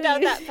need to go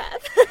down that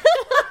path.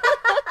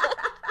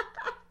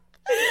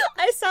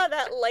 I saw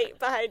that light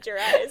behind your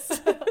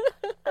eyes.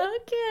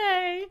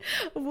 Okay.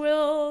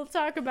 We'll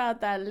talk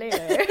about that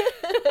later.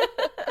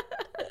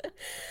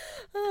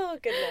 Oh,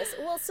 goodness.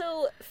 Well,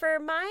 so for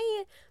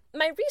my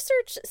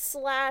research /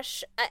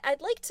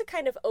 I'd like to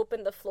kind of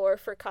open the floor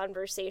for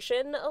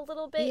conversation a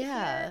little bit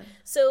here.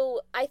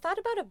 So I thought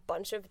about a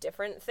bunch of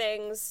different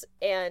things,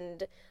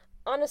 and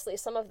honestly,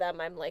 some of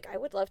them I'm like, I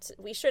would love to,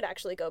 we should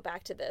actually go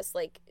back to this.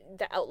 Like,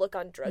 the outlook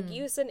on drug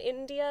use in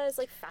India is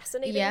like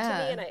fascinating to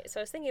me, and so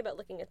I was thinking about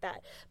looking at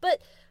that.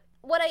 But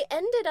what I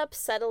ended up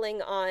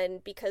settling on,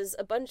 because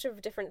a bunch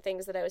of different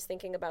things that I was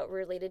thinking about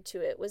related to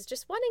it, was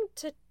just wanting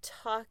to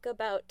talk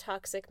about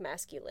toxic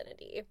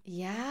masculinity.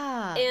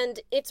 Yeah. And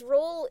its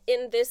role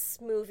in this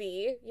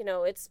movie, you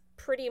know, it's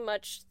pretty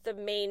much the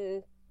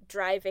main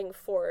driving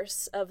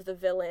force of the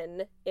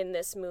villain in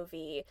this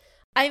movie.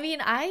 I mean,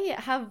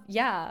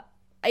 that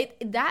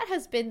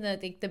has been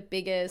the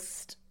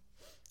biggest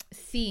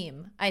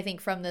theme, I think,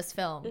 from this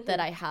film that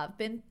I have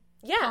been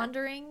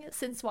pondering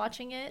since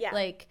watching it. Yeah.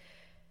 Like,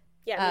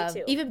 yeah, me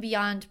too. Even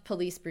beyond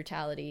police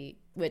brutality,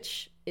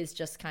 which is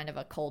just kind of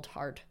a cold,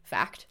 hard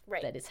fact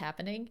that is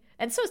happening.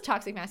 And so is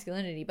toxic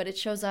masculinity, but it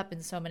shows up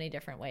in so many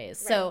different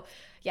ways. Right. So,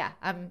 yeah,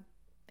 I'm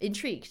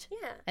intrigued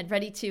and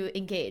ready to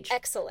engage.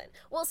 Excellent.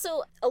 Well,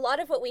 so a lot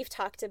of what we've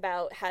talked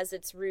about has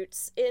its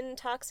roots in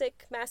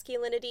toxic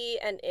masculinity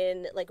and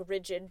in like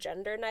rigid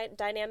gender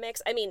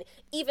dynamics. I mean,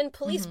 even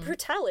police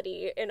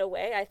brutality, in a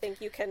way, I think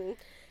you can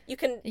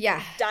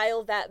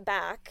dial that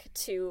back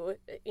to,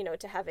 you know,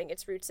 to having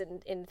its roots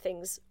in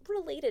things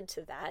related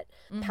to that,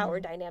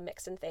 power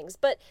dynamics and things.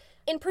 But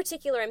in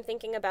particular, I'm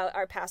thinking about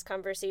our past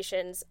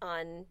conversations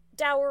on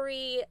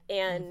dowry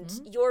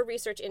and your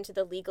research into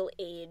the legal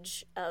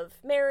age of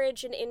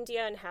marriage in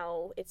India and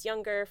how it's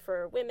younger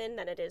for women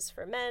than it is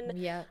for men.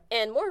 Yeah.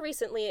 And more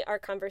recently, our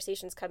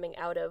conversations coming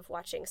out of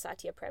watching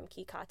Satya Prem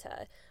Ki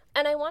Katha.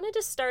 And I wanted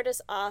to start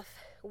us off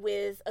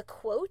with a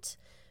quote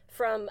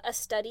from a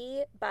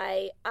study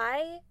by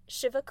I.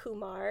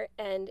 Shivakumar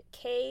and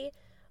K.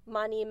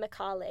 Mani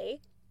Makale,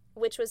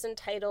 which was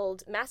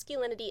entitled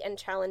Masculinity and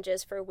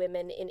Challenges for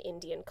Women in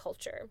Indian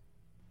Culture.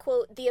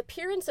 Quote, "The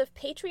appearance of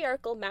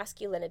patriarchal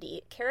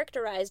masculinity,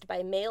 characterized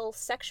by male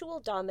sexual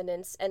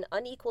dominance and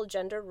unequal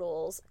gender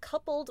roles,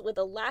 coupled with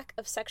a lack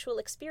of sexual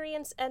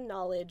experience and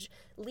knowledge,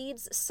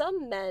 leads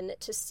some men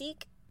to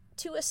seek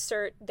to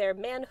assert their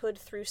manhood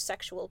through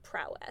sexual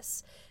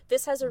prowess.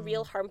 This has a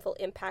real harmful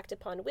impact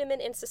upon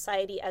women in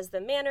society, as the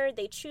manner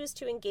they choose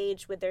to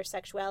engage with their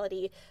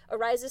sexuality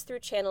arises through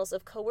channels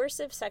of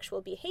coercive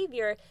sexual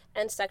behavior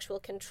and sexual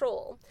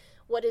control.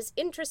 What is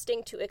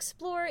interesting to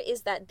explore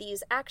is that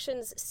these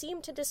actions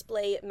seem to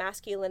display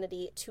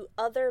masculinity to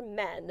other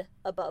men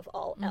above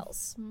all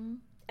else."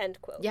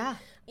 End quote. Yeah.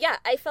 Yeah,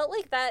 I felt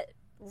like that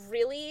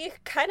really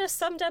kind of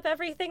summed up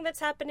everything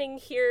that's happening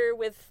here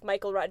with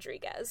Michael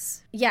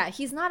Rodriguez. Yeah,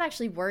 he's not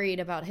actually worried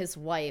about his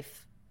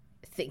wife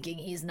thinking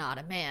he's not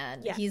a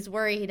man. Yeah. He's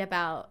worried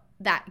about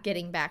that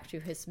getting back to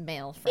his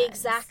male friends.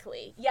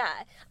 Exactly.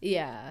 Yeah.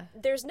 Yeah.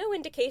 There's no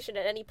indication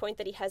at any point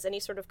that he has any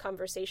sort of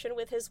conversation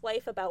with his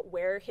wife about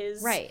where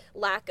his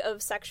lack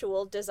of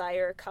sexual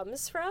desire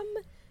comes from.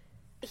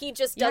 He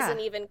just doesn't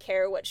even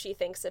care what she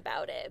thinks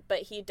about it,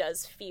 but he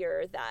does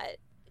fear that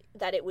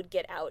it would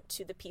get out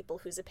to the people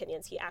whose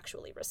opinions he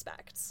actually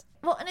respects.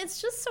 Well, and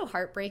it's just so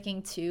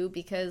heartbreaking, too,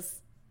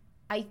 because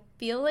I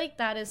feel like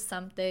that is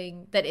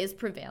something that is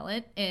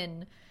prevalent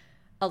in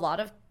a lot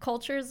of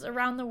cultures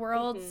around the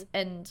world,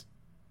 and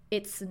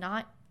it's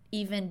not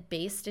even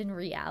based in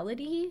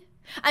reality.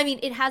 I mean,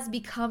 it has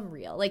become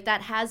real. Like,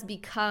 that has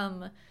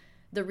become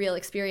the real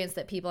experience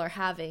that people are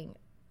having,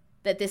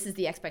 that this is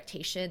the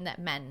expectation that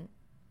men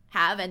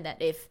have, and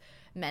that if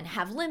men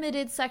have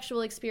limited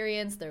sexual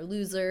experience, they're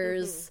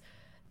losers.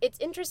 It's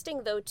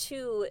interesting, though,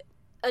 too,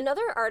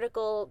 another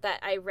article that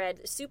I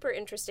read, super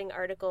interesting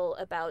article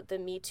about the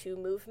Me Too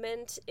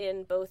movement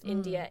in both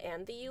India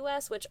and the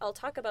US, which I'll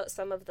talk about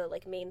some of the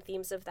like main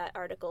themes of that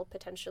article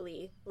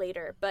potentially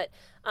later. But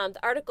the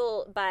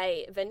article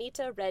by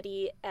Vanita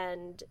Reddy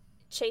and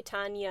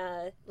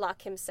Chaitanya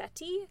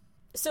Lakhimpsetti.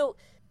 So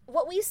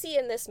what we see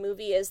in this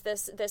movie is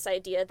this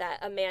idea that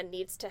a man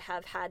needs to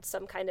have had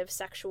some kind of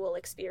sexual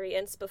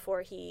experience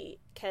before he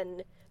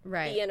can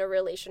be in a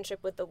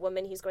relationship with the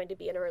woman he's going to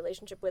be in a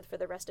relationship with for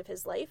the rest of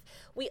his life.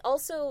 We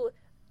also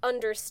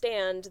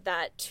understand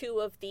that two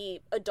of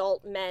the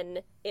adult men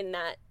in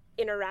that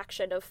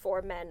interaction of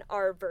four men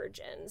are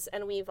virgins,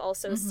 and we've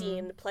also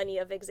seen plenty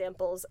of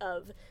examples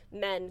of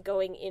men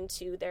going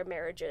into their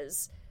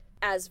marriages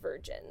as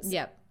virgins.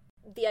 Yep.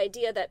 The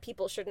idea that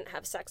people shouldn't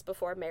have sex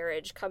before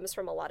marriage comes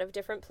from a lot of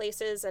different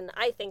places, and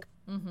I think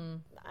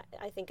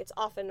I think it's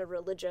often a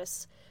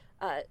religious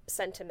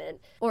sentiment.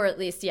 Or at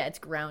least, it's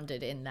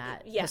grounded in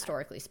that,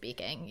 historically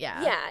speaking.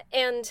 Yeah,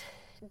 and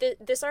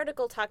this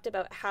article talked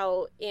about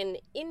how in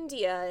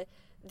India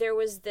there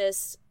was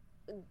this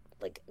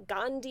like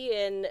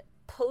Gandhian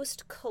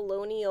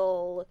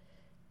post-colonial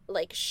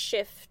like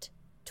shift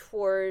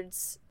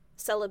towards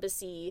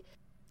celibacy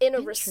in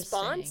a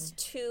response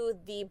to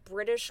the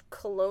British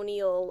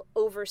colonial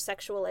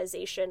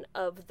over-sexualization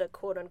of the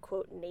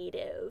quote-unquote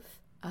native.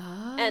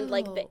 And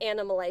like the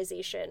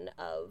animalization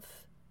of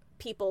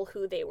people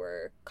who they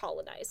were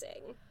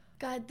colonizing.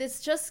 God,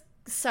 this just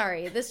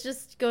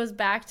goes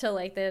back to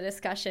like the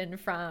discussion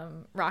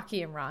from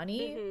Rocky and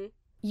Ronnie.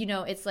 You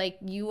know, it's like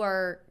you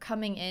are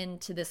coming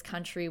into this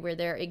country where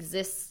there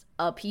exists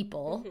a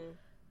people,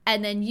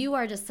 and then you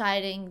are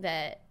deciding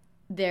that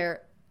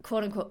their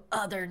quote-unquote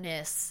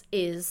otherness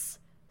is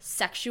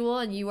sexual,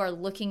 and you are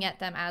looking at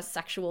them as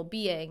sexual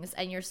beings,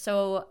 and you're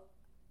so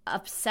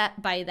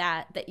upset by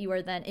that you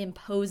are then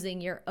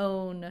imposing your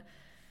own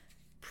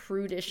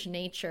prudish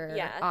nature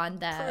on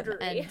them.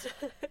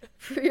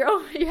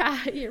 Prudery.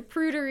 And your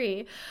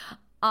prudery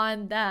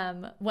on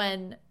them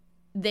when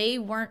they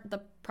weren't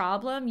the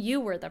problem, you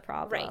were the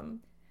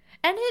problem.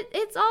 And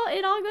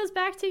it all goes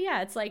back to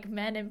it's like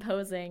men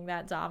imposing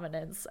that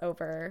dominance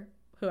over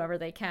whoever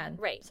they can.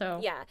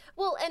 So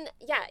well, and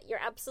you're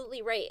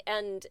absolutely right.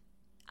 And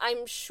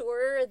I'm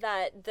sure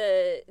that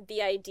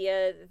the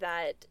idea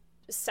that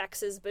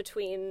sex is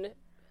between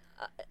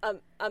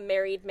a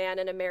married man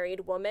and a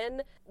married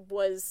woman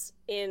was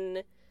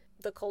in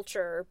the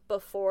culture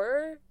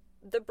before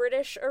the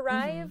British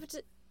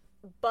arrived.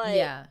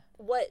 But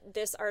what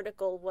this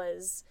article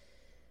was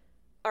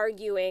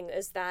arguing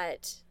is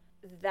that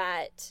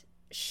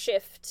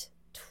shift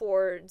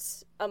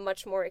towards a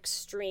much more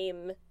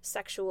extreme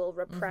sexual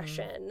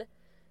repression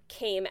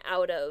came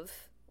out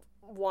of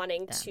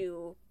wanting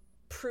to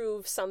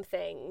prove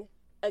something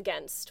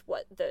against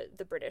what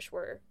the British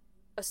were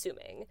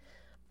assuming.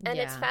 And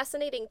it's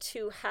fascinating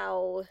too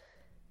how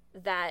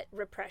that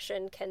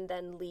repression can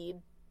then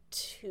lead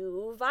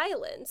to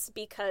violence,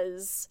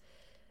 because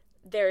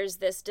there's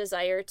this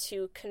desire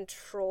to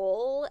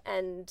control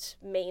and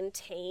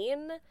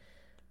maintain,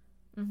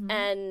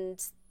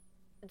 and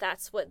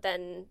that's what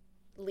then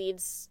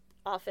leads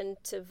often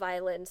to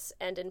violence,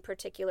 and in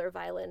particular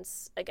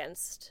violence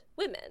against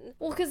women.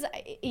 Well, because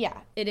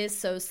it is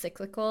so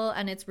cyclical,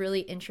 and it's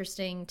really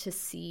interesting to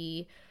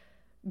see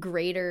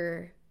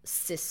greater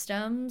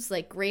systems,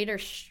 like greater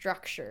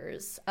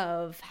structures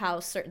of how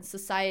certain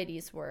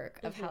societies work,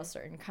 of how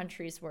certain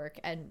countries work,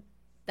 and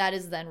that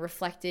is then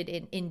reflected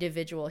in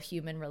individual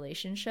human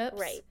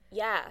relationships.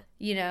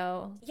 You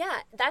know? Yeah,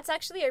 that's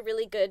actually a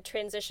really good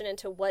transition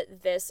into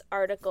what this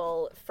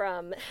article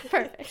from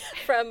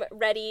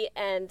Reddy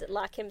and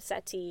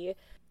Lakhimpsetti,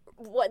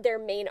 what their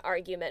main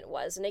argument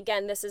was. And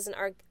again, this is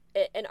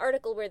an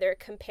article where they're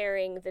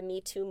comparing the Me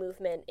Too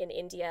movement in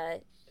India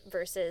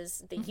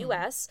versus the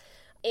US.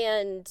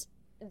 And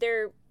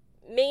their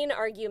main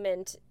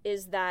argument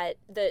is that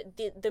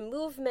the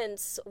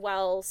movements,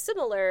 while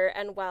similar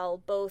and while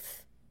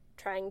both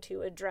trying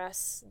to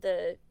address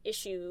the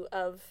issue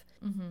of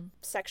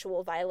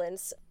sexual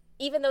violence,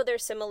 even though they're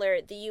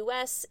similar, the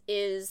US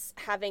is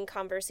having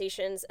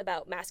conversations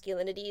about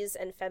masculinities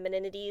and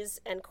femininities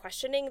and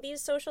questioning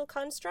these social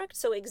constructs.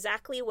 So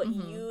exactly what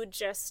you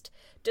just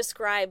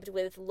described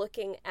with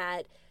looking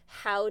at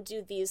how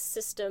do these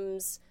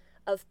systems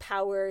of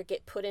power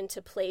get put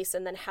into place,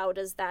 and then how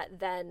does that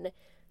then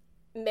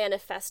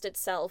manifest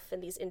itself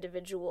in these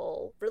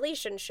individual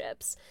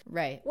relationships.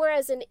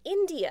 Whereas in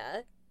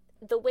India,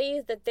 the way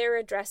that they're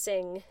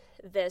addressing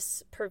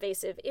this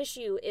pervasive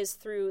issue is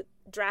through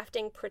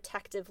drafting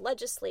protective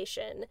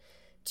legislation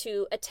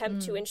to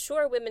attempt to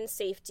ensure women's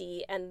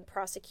safety and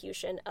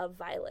prosecution of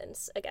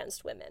violence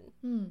against women.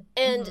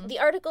 And the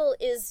article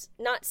is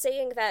not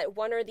saying that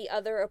one or the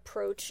other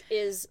approach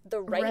is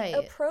the right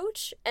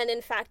approach. And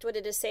in fact, what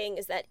it is saying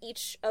is that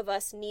each of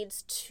us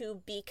needs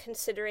to be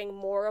considering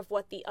more of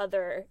what the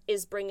other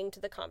is bringing to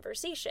the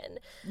conversation.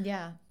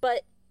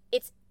 But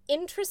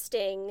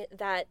interesting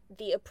that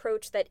the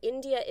approach that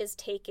India is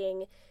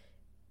taking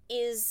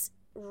is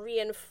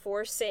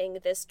reinforcing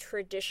this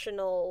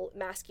traditional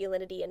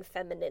masculinity and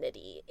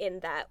femininity, in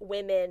that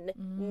women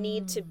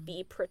need to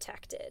be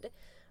protected.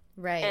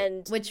 Right.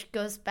 And which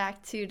goes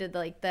back to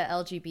like the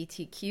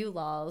LGBTQ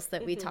laws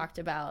that we talked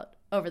about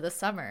over the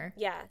summer.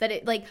 Yeah. That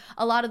it, like,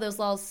 a lot of those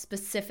laws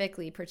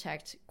specifically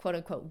protect quote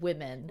unquote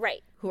women.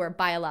 Right. Who are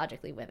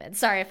biologically women.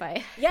 Sorry if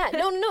I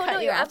no,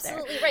 you're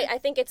absolutely right. I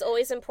think it's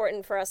always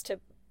important for us to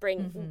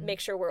make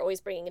sure we're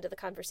always bringing into the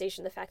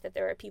conversation the fact that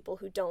there are people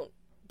who don't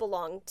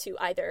belong to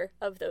either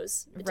of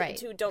those, right,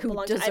 who don't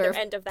belong to either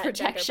end of that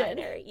protection.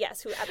 Gender binary.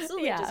 Yes, who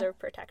absolutely deserve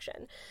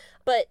protection.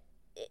 But,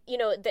 you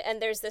know, and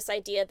there's this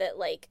idea that,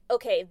 like,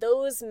 okay,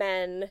 those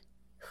men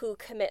who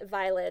commit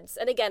violence,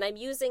 and again, I'm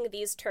using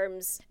these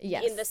terms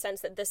in the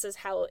sense that this is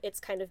how it's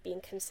kind of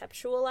being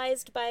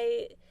conceptualized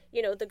by,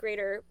 you know, the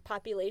greater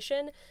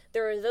population.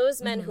 There are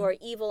those men who are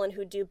evil and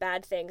who do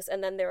bad things,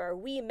 and then there are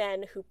we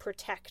men who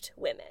protect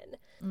women.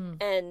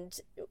 And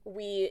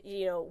we,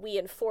 you know, we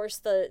enforce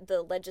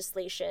the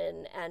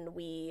legislation, and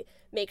we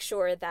make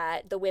sure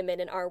that the women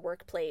in our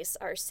workplace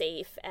are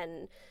safe,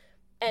 and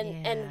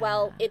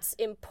while it's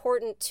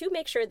important to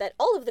make sure that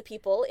all of the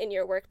people in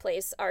your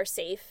workplace are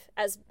safe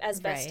as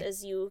best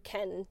as you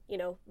can, you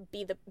know,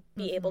 be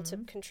able to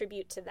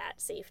contribute to that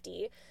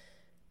safety,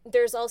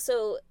 there's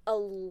also a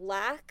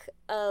lack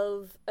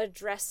of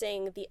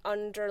addressing the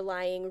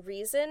underlying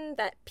reason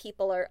that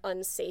people are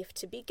unsafe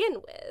to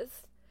begin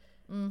with.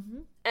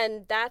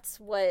 And that's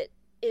what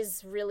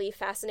is really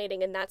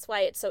fascinating, and that's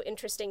why it's so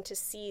interesting to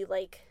see,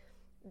 like,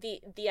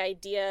 the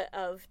idea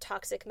of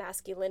toxic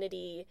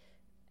masculinity,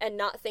 and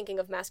not thinking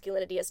of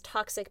masculinity as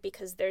toxic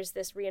because there's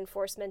this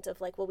reinforcement of,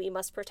 like, well, we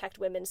must protect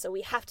women, so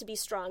we have to be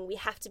strong, we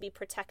have to be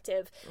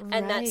protective,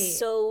 and that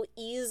so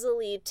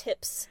easily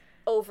tips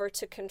over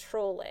to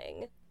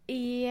controlling.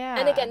 Yeah.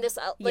 And again, this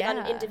on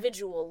an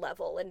individual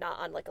level and not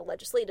on, like, a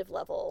legislative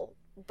level,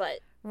 but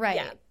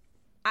yeah.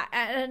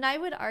 And I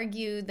would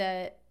argue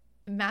that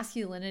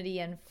masculinity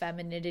and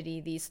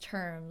femininity, these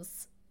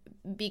terms,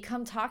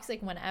 become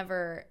toxic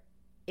whenever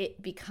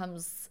it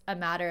becomes a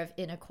matter of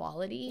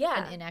inequality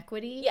and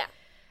inequity. Yeah.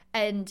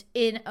 And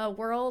in a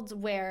world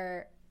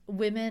where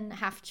women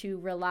have to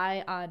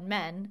rely on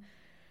men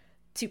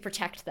to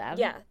protect them,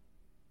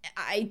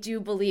 I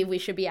do believe we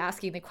should be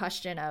asking the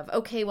question of,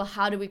 okay, well,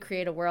 how do we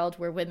create a world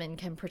where women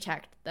can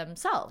protect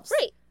themselves?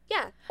 Right.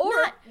 Yeah. Or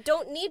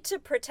don't need to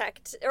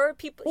protect, or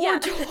people,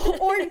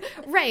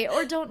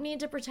 or don't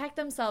need to protect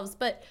themselves.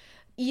 But,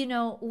 you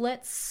know,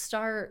 let's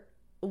start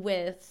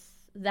with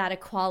that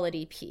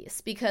equality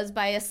piece, because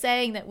by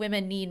saying that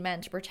women need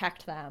men to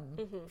protect them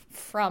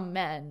from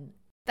men,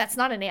 that's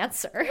not an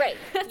answer. Right.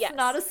 That's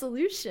not a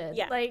solution.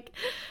 Yeah. Like,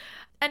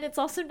 and it's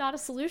also not a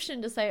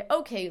solution to say,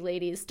 okay,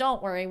 ladies,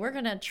 don't worry, we're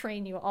going to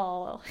train you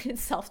all in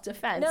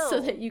self-defense so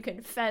that you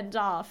can fend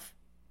off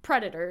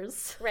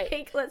predators. Right.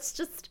 Like, let's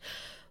just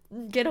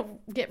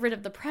get rid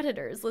of the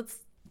predators. Let's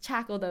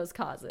tackle those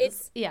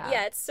causes.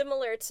 It's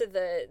similar to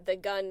the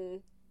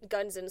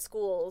guns in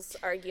schools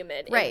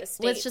argument in the States.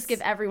 Let's just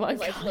give everyone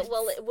guns.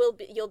 Well,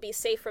 you'll be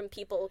safe from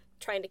people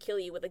trying to kill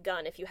you with a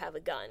gun if you have a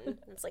gun. And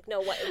it's like, no,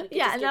 what?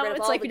 We and now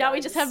it's like, now we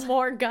just have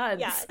more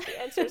guns. Yeah,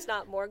 the answer's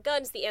not more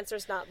guns. The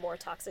answer's not more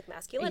toxic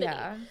masculinity.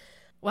 Yeah.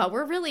 Well,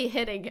 we're really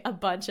hitting a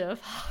bunch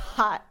of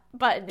hot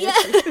button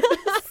issues.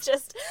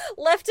 Just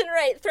left and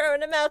right,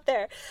 throwing them out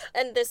there.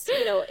 And this,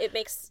 you know, it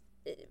makes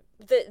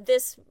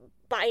this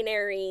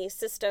binary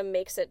system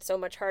makes it so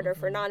much harder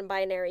for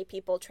non-binary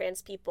people,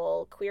 trans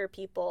people, queer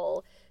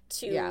people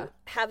to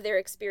have their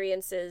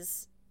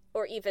experiences,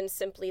 or even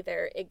simply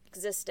their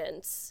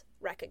existence,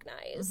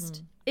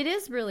 recognized. It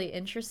is really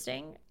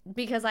interesting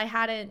because I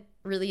hadn't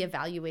really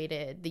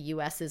evaluated the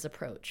US's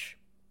approach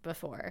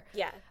before.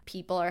 Yeah.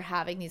 People are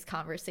having these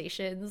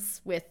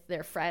conversations with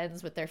their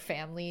friends, with their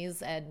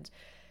families, and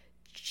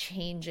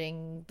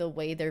changing the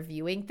way they're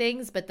viewing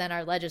things, but then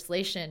our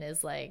legislation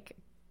is like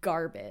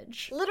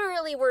garbage.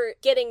 Literally, we're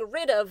getting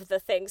rid of the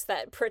things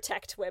that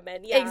protect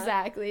women. Yeah,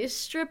 exactly.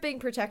 Stripping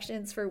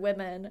protections for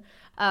women.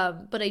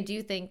 But I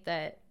do think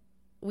that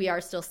we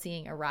are still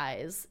seeing a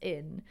rise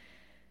in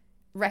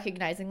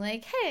recognizing,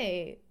 like,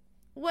 hey,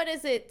 what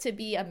is it to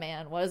be a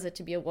man? What is it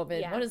to be a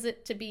woman? What is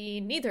it to be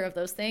neither of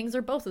those things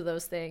or both of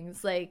those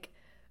things? Like,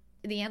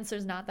 the answer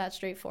is not that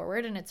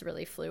straightforward, and it's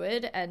really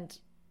fluid, and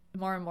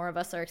more and more of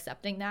us are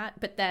accepting that.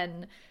 But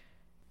then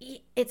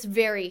that's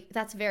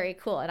very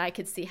cool, and I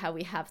could see how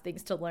we have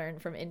things to learn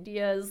from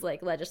India's,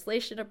 like,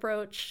 legislation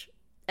approach,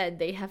 and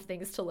they have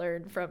things to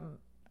learn from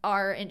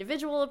our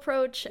individual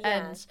approach,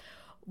 and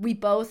we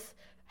both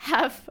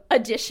have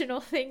additional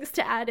things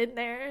to add in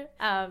there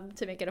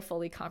to make it a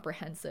fully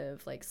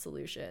comprehensive, like,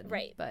 solution.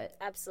 Right. But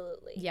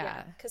absolutely.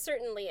 Yeah. Because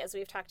certainly, as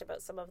we've talked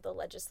about, some of the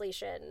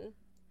legislation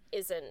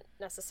isn't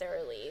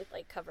necessarily,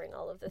 like, covering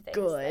all of the things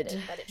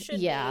that it should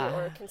be,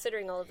 or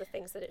considering all of the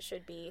things that it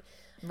should be.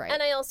 Right.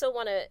 And I also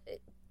want to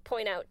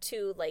point out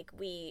too, like,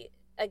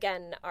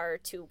 again, are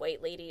two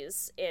white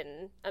ladies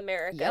in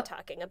America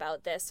talking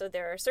about this. So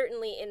there are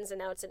certainly ins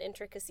and outs and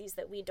intricacies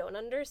that we don't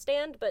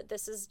understand, but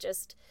this is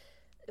just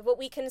what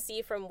we can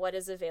see from what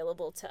is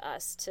available to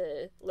us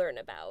to learn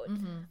about.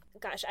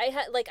 Gosh, I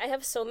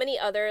have so many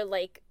other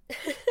like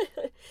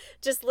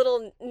just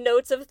little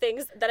notes of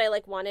things that I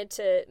like wanted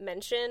to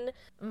mention,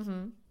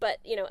 but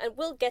and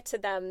we'll get to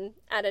them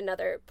at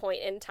another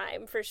point in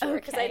time for sure,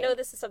 because I know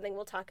this is something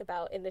we'll talk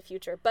about in the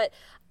future. But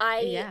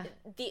I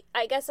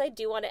guess I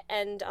do want to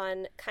end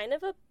on kind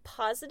of a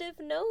positive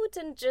note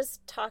and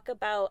just talk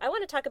about, I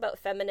want to talk about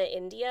Femina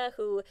India,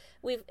 who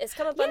it's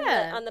come up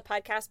on the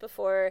podcast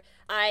before.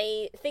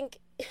 I think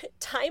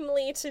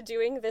timely to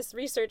doing this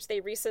research, they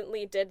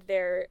recently did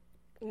their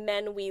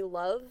Men We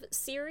Love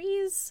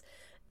series,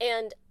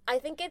 and I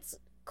think it's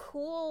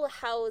cool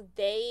how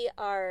they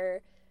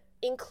are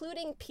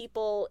including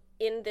people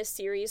in this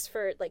series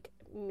for like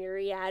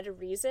myriad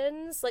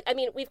reasons. Like, I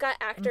mean, we've got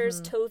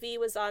actors, Tovi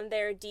was on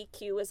there,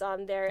 DQ was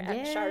on there,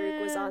 and Shahrukh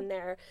was on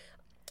there,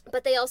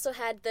 but they also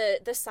had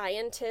the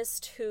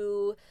scientist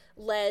who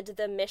led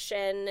the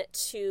mission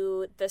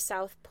to the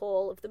South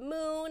Pole of the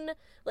moon,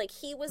 like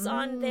he was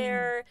on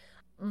there.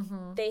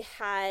 They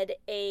had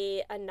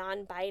a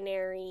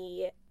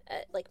non-binary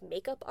like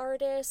makeup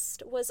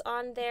artist was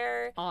on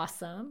there.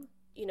 Awesome.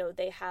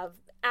 They have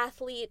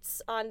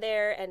athletes on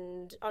there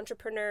and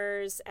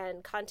entrepreneurs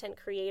and content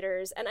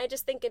creators, and I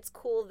just think it's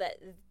cool that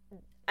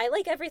I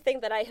like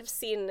everything that I have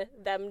seen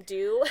them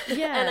do.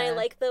 And I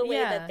like the way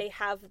that they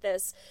have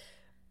this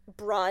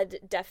broad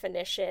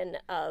definition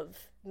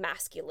of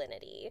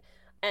masculinity,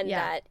 and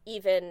that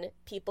even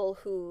people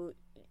who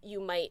you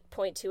might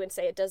point to and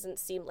say it doesn't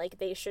seem like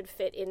they should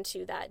fit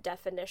into that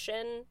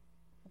definition,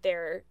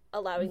 they're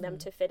allowing them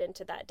to fit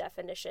into that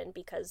definition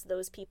because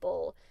those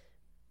people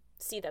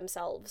see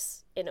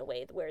themselves in a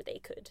way where they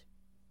could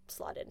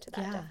slot into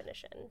that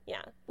definition.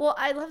 Well,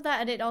 I love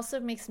that, and it also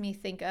makes me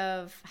think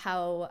of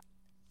how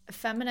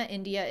Femina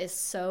India is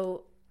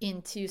so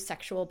into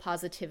sexual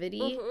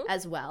positivity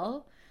as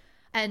well,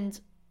 and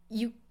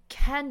you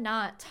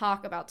cannot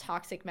talk about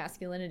toxic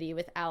masculinity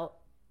without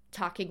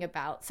talking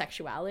about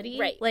sexuality.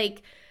 Right.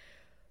 Like,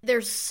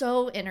 they're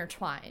so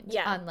intertwined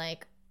on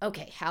like,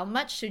 okay, how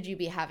much should you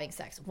be having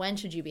sex? When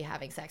should you be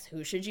having sex?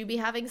 Who should you be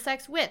having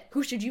sex with?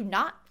 Who should you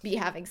not be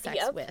having sex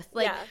with?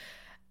 Like,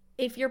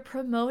 if you're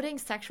promoting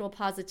sexual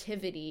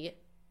positivity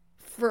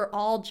for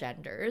all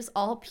genders,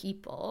 all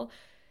people,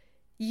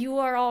 you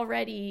are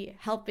already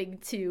helping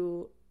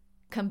to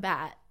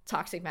combat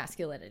toxic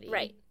masculinity.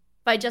 Right.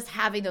 By just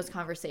having those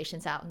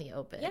conversations out in the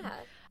open. Yeah.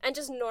 And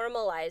just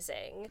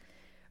normalizing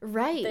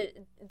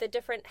the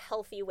different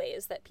healthy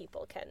ways that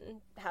people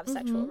can have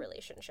sexual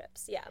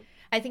relationships.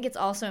 I think it's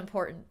also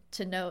important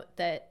to note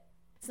that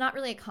it's not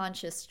really a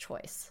conscious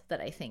choice that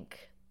I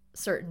think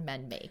certain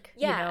men make.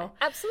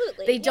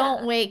 Absolutely. They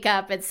don't wake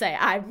up and say,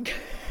 I'm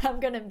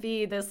going to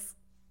be this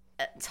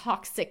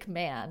toxic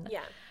man.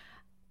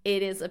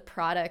 It is a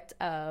product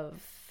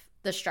of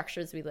the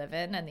structures we live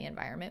in and the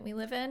environment we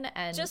live in,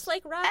 and just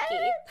like Rocky.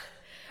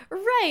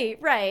 Right.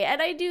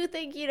 And I do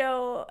think,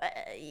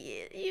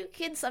 you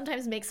can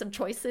sometimes make some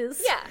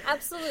choices. Yeah,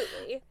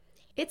 absolutely.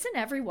 It's an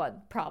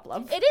everyone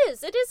problem. It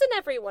is an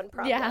everyone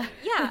problem.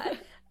 Yeah.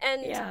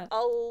 And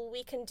all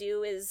we can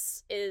do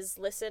is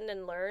listen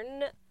and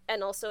learn,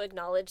 and also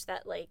acknowledge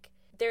that, like,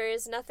 there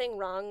is nothing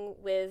wrong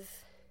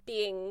with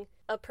being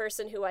a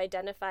person who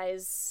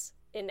identifies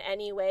in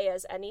any way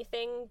as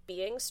anything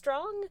being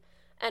strong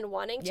and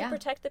wanting to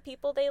protect the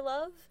people they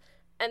love.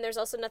 And there's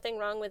also nothing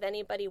wrong with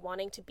anybody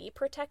wanting to be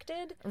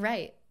protected.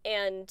 Right.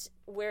 And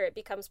where it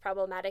becomes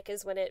problematic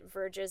is when it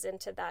verges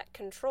into that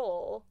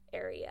control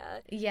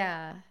area.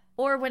 Yeah.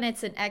 Or when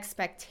it's an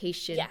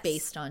expectation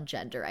based on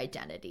gender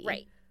identity.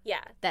 Right.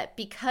 Yeah. That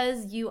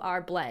because you are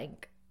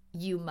blank,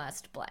 you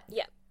must blank.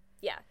 Yeah.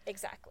 Yeah,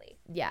 exactly.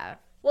 Yeah.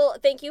 Well,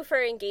 thank you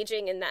for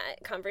engaging in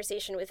that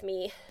conversation with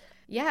me.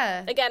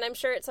 Yeah. Again, I'm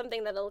sure it's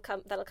something that'll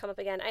come up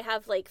again. I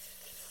have like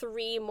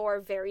 3 more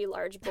very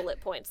large bullet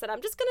points that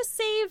I'm just going to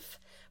save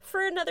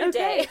for another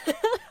day.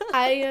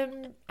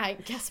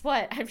 Guess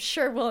what? I'm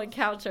sure we'll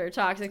encounter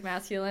toxic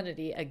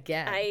masculinity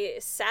again.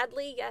 I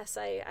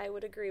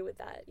would agree with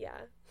that. Yeah.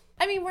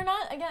 I mean, we're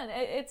not, again,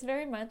 it's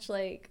very much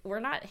like, we're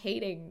not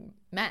hating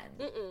men.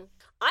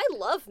 I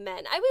love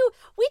men. I mean,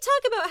 we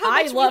talk about how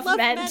much we love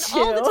men too.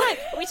 All the time.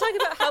 We talk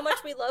about how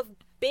much we love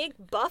big,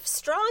 buff,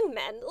 strong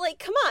men. Like,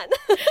 come on.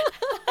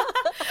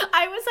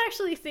 I was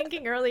actually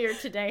thinking earlier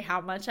today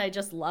how much I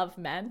just love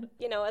men.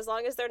 As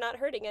long as they're not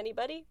hurting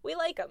anybody, we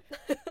like them.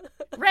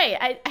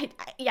 Right.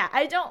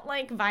 I don't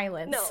like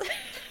violence.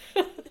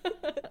 No.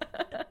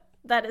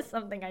 That is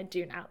something I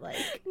do not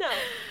like. No.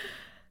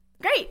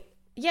 Great.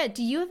 Yeah,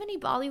 do you have any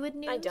Bollywood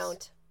news? I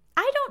don't.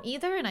 I don't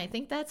either, and I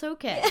think that's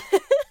okay.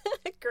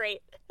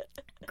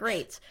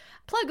 Great.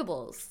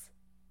 Pluggables.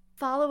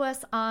 Follow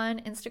us on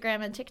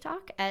Instagram and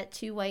TikTok at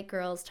 2 White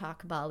Girls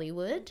Talk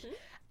Bollywood.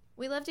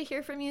 We love to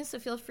hear from you, so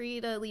feel free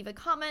to leave a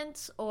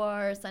comment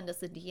or send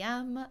us a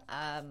DM.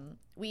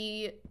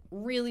 We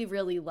really,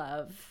 really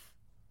love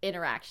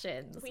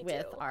interactions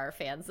with our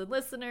fans and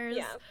listeners.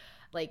 Yeah.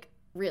 Like,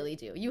 really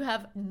do. You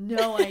have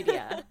no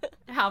idea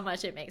how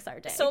much it makes our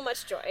day. So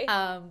much joy.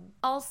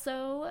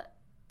 Also,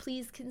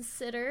 please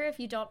consider, if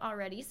you don't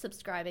already,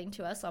 subscribing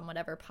to us on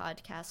whatever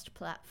podcast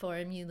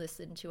platform you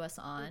listen to us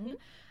on. Mm-hmm.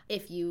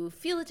 If you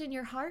feel it in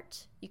your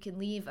heart, you can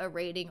leave a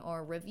rating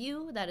or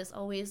review. That is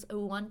always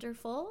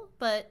wonderful.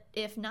 But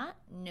if not,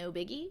 no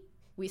biggie.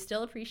 We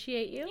still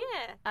appreciate you.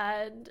 Yeah.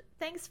 And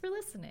thanks for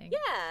listening.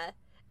 Yeah.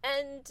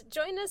 And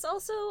join us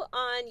also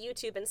on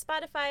YouTube and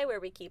Spotify, where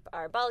we keep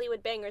our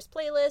Bollywood Bangers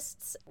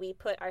playlists. We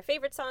put our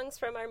favorite songs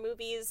from our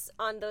movies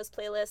on those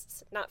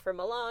playlists, not for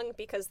Malang,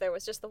 because there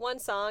was just the one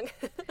song.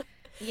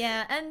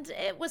 Yeah, and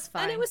it was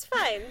fine. And it was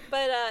fine,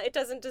 but it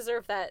doesn't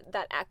deserve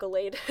that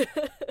accolade.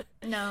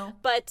 No.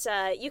 But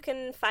you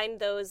can find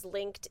those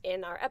linked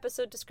in our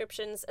episode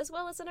descriptions, as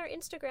well as in our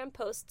Instagram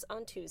posts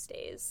on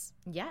Tuesdays.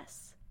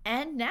 Yes.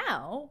 And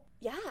now,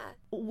 yeah,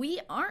 we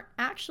aren't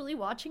actually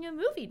watching a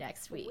movie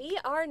next week. We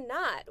are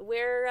not.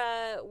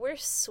 We're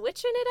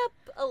switching it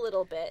up a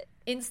little bit.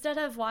 Instead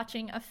of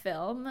watching a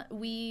film,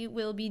 we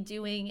will be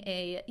doing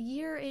a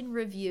year in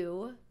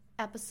review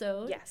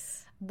episode.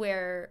 Yes.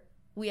 Where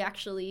we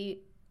actually,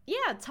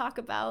 talk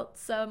about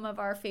some of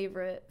our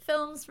favorite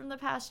films from the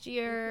past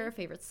year,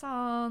 favorite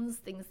songs,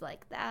 things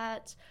like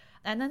that,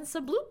 and then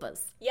some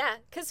bloopers. Yeah,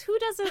 because who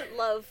doesn't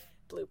love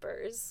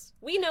bloopers?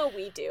 We know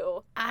we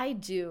do. I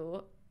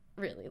do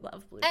really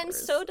love bloopers. And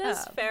so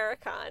does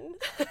Farrakhan,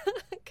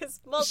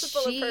 because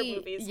multiple of her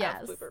movies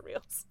have blooper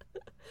reels.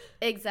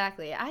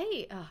 Exactly.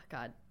 Oh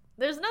God.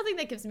 There's nothing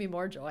that gives me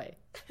more joy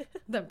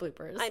than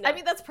bloopers. I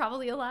mean, that's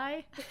probably a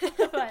lie.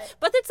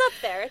 But it's up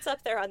there. It's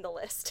up there on the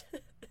list.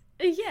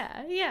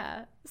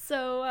 Yeah.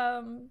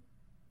 So,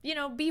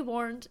 be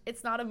warned.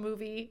 It's not a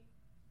movie.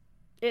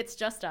 It's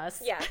just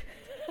us. Yeah.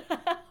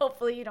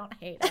 Hopefully you don't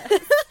hate us.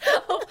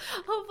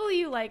 Hopefully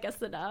you like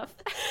us enough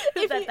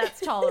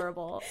that's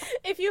tolerable.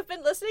 If you've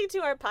been listening to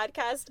our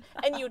podcast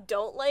and you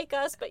don't like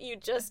us, but you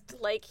just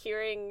like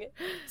hearing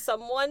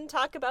someone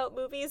talk about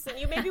movies, then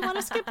you maybe want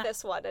to skip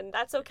this one, and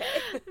that's okay.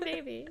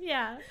 Maybe,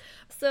 yeah.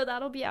 So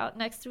that'll be out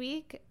next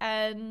week,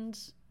 and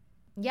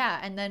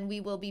then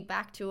we will be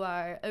back to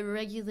our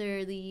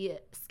regularly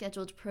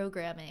scheduled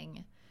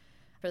programming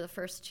for the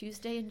first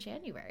Tuesday in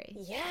January.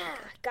 Yeah,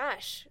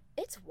 gosh.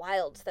 It's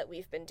wild that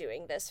we've been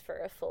doing this for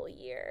a full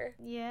year.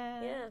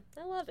 Yeah,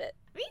 I love it.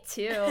 Me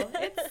too.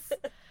 It's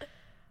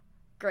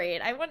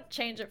great. I wouldn't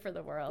change it for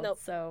the world. Nope.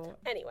 So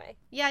anyway.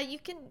 Yeah, you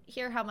can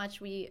hear how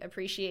much we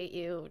appreciate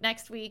you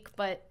next week,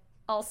 but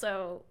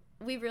also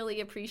we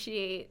really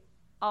appreciate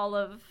all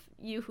of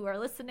you who are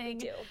listening.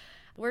 We do.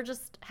 We're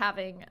just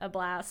having a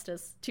blast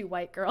as two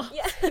white girls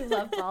who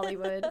love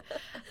Bollywood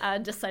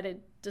and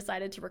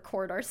decided to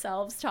record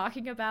ourselves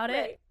talking about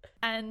it.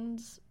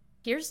 And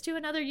here's to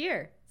another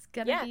year. It's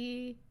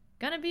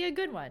gonna be a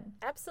good one.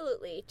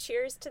 Absolutely.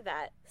 Cheers to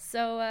that.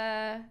 So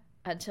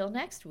until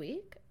next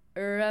week,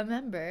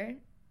 remember,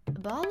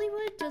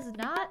 Bollywood does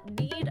not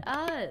need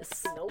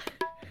us. Nope.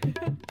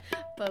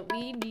 But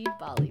we need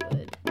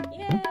Bollywood.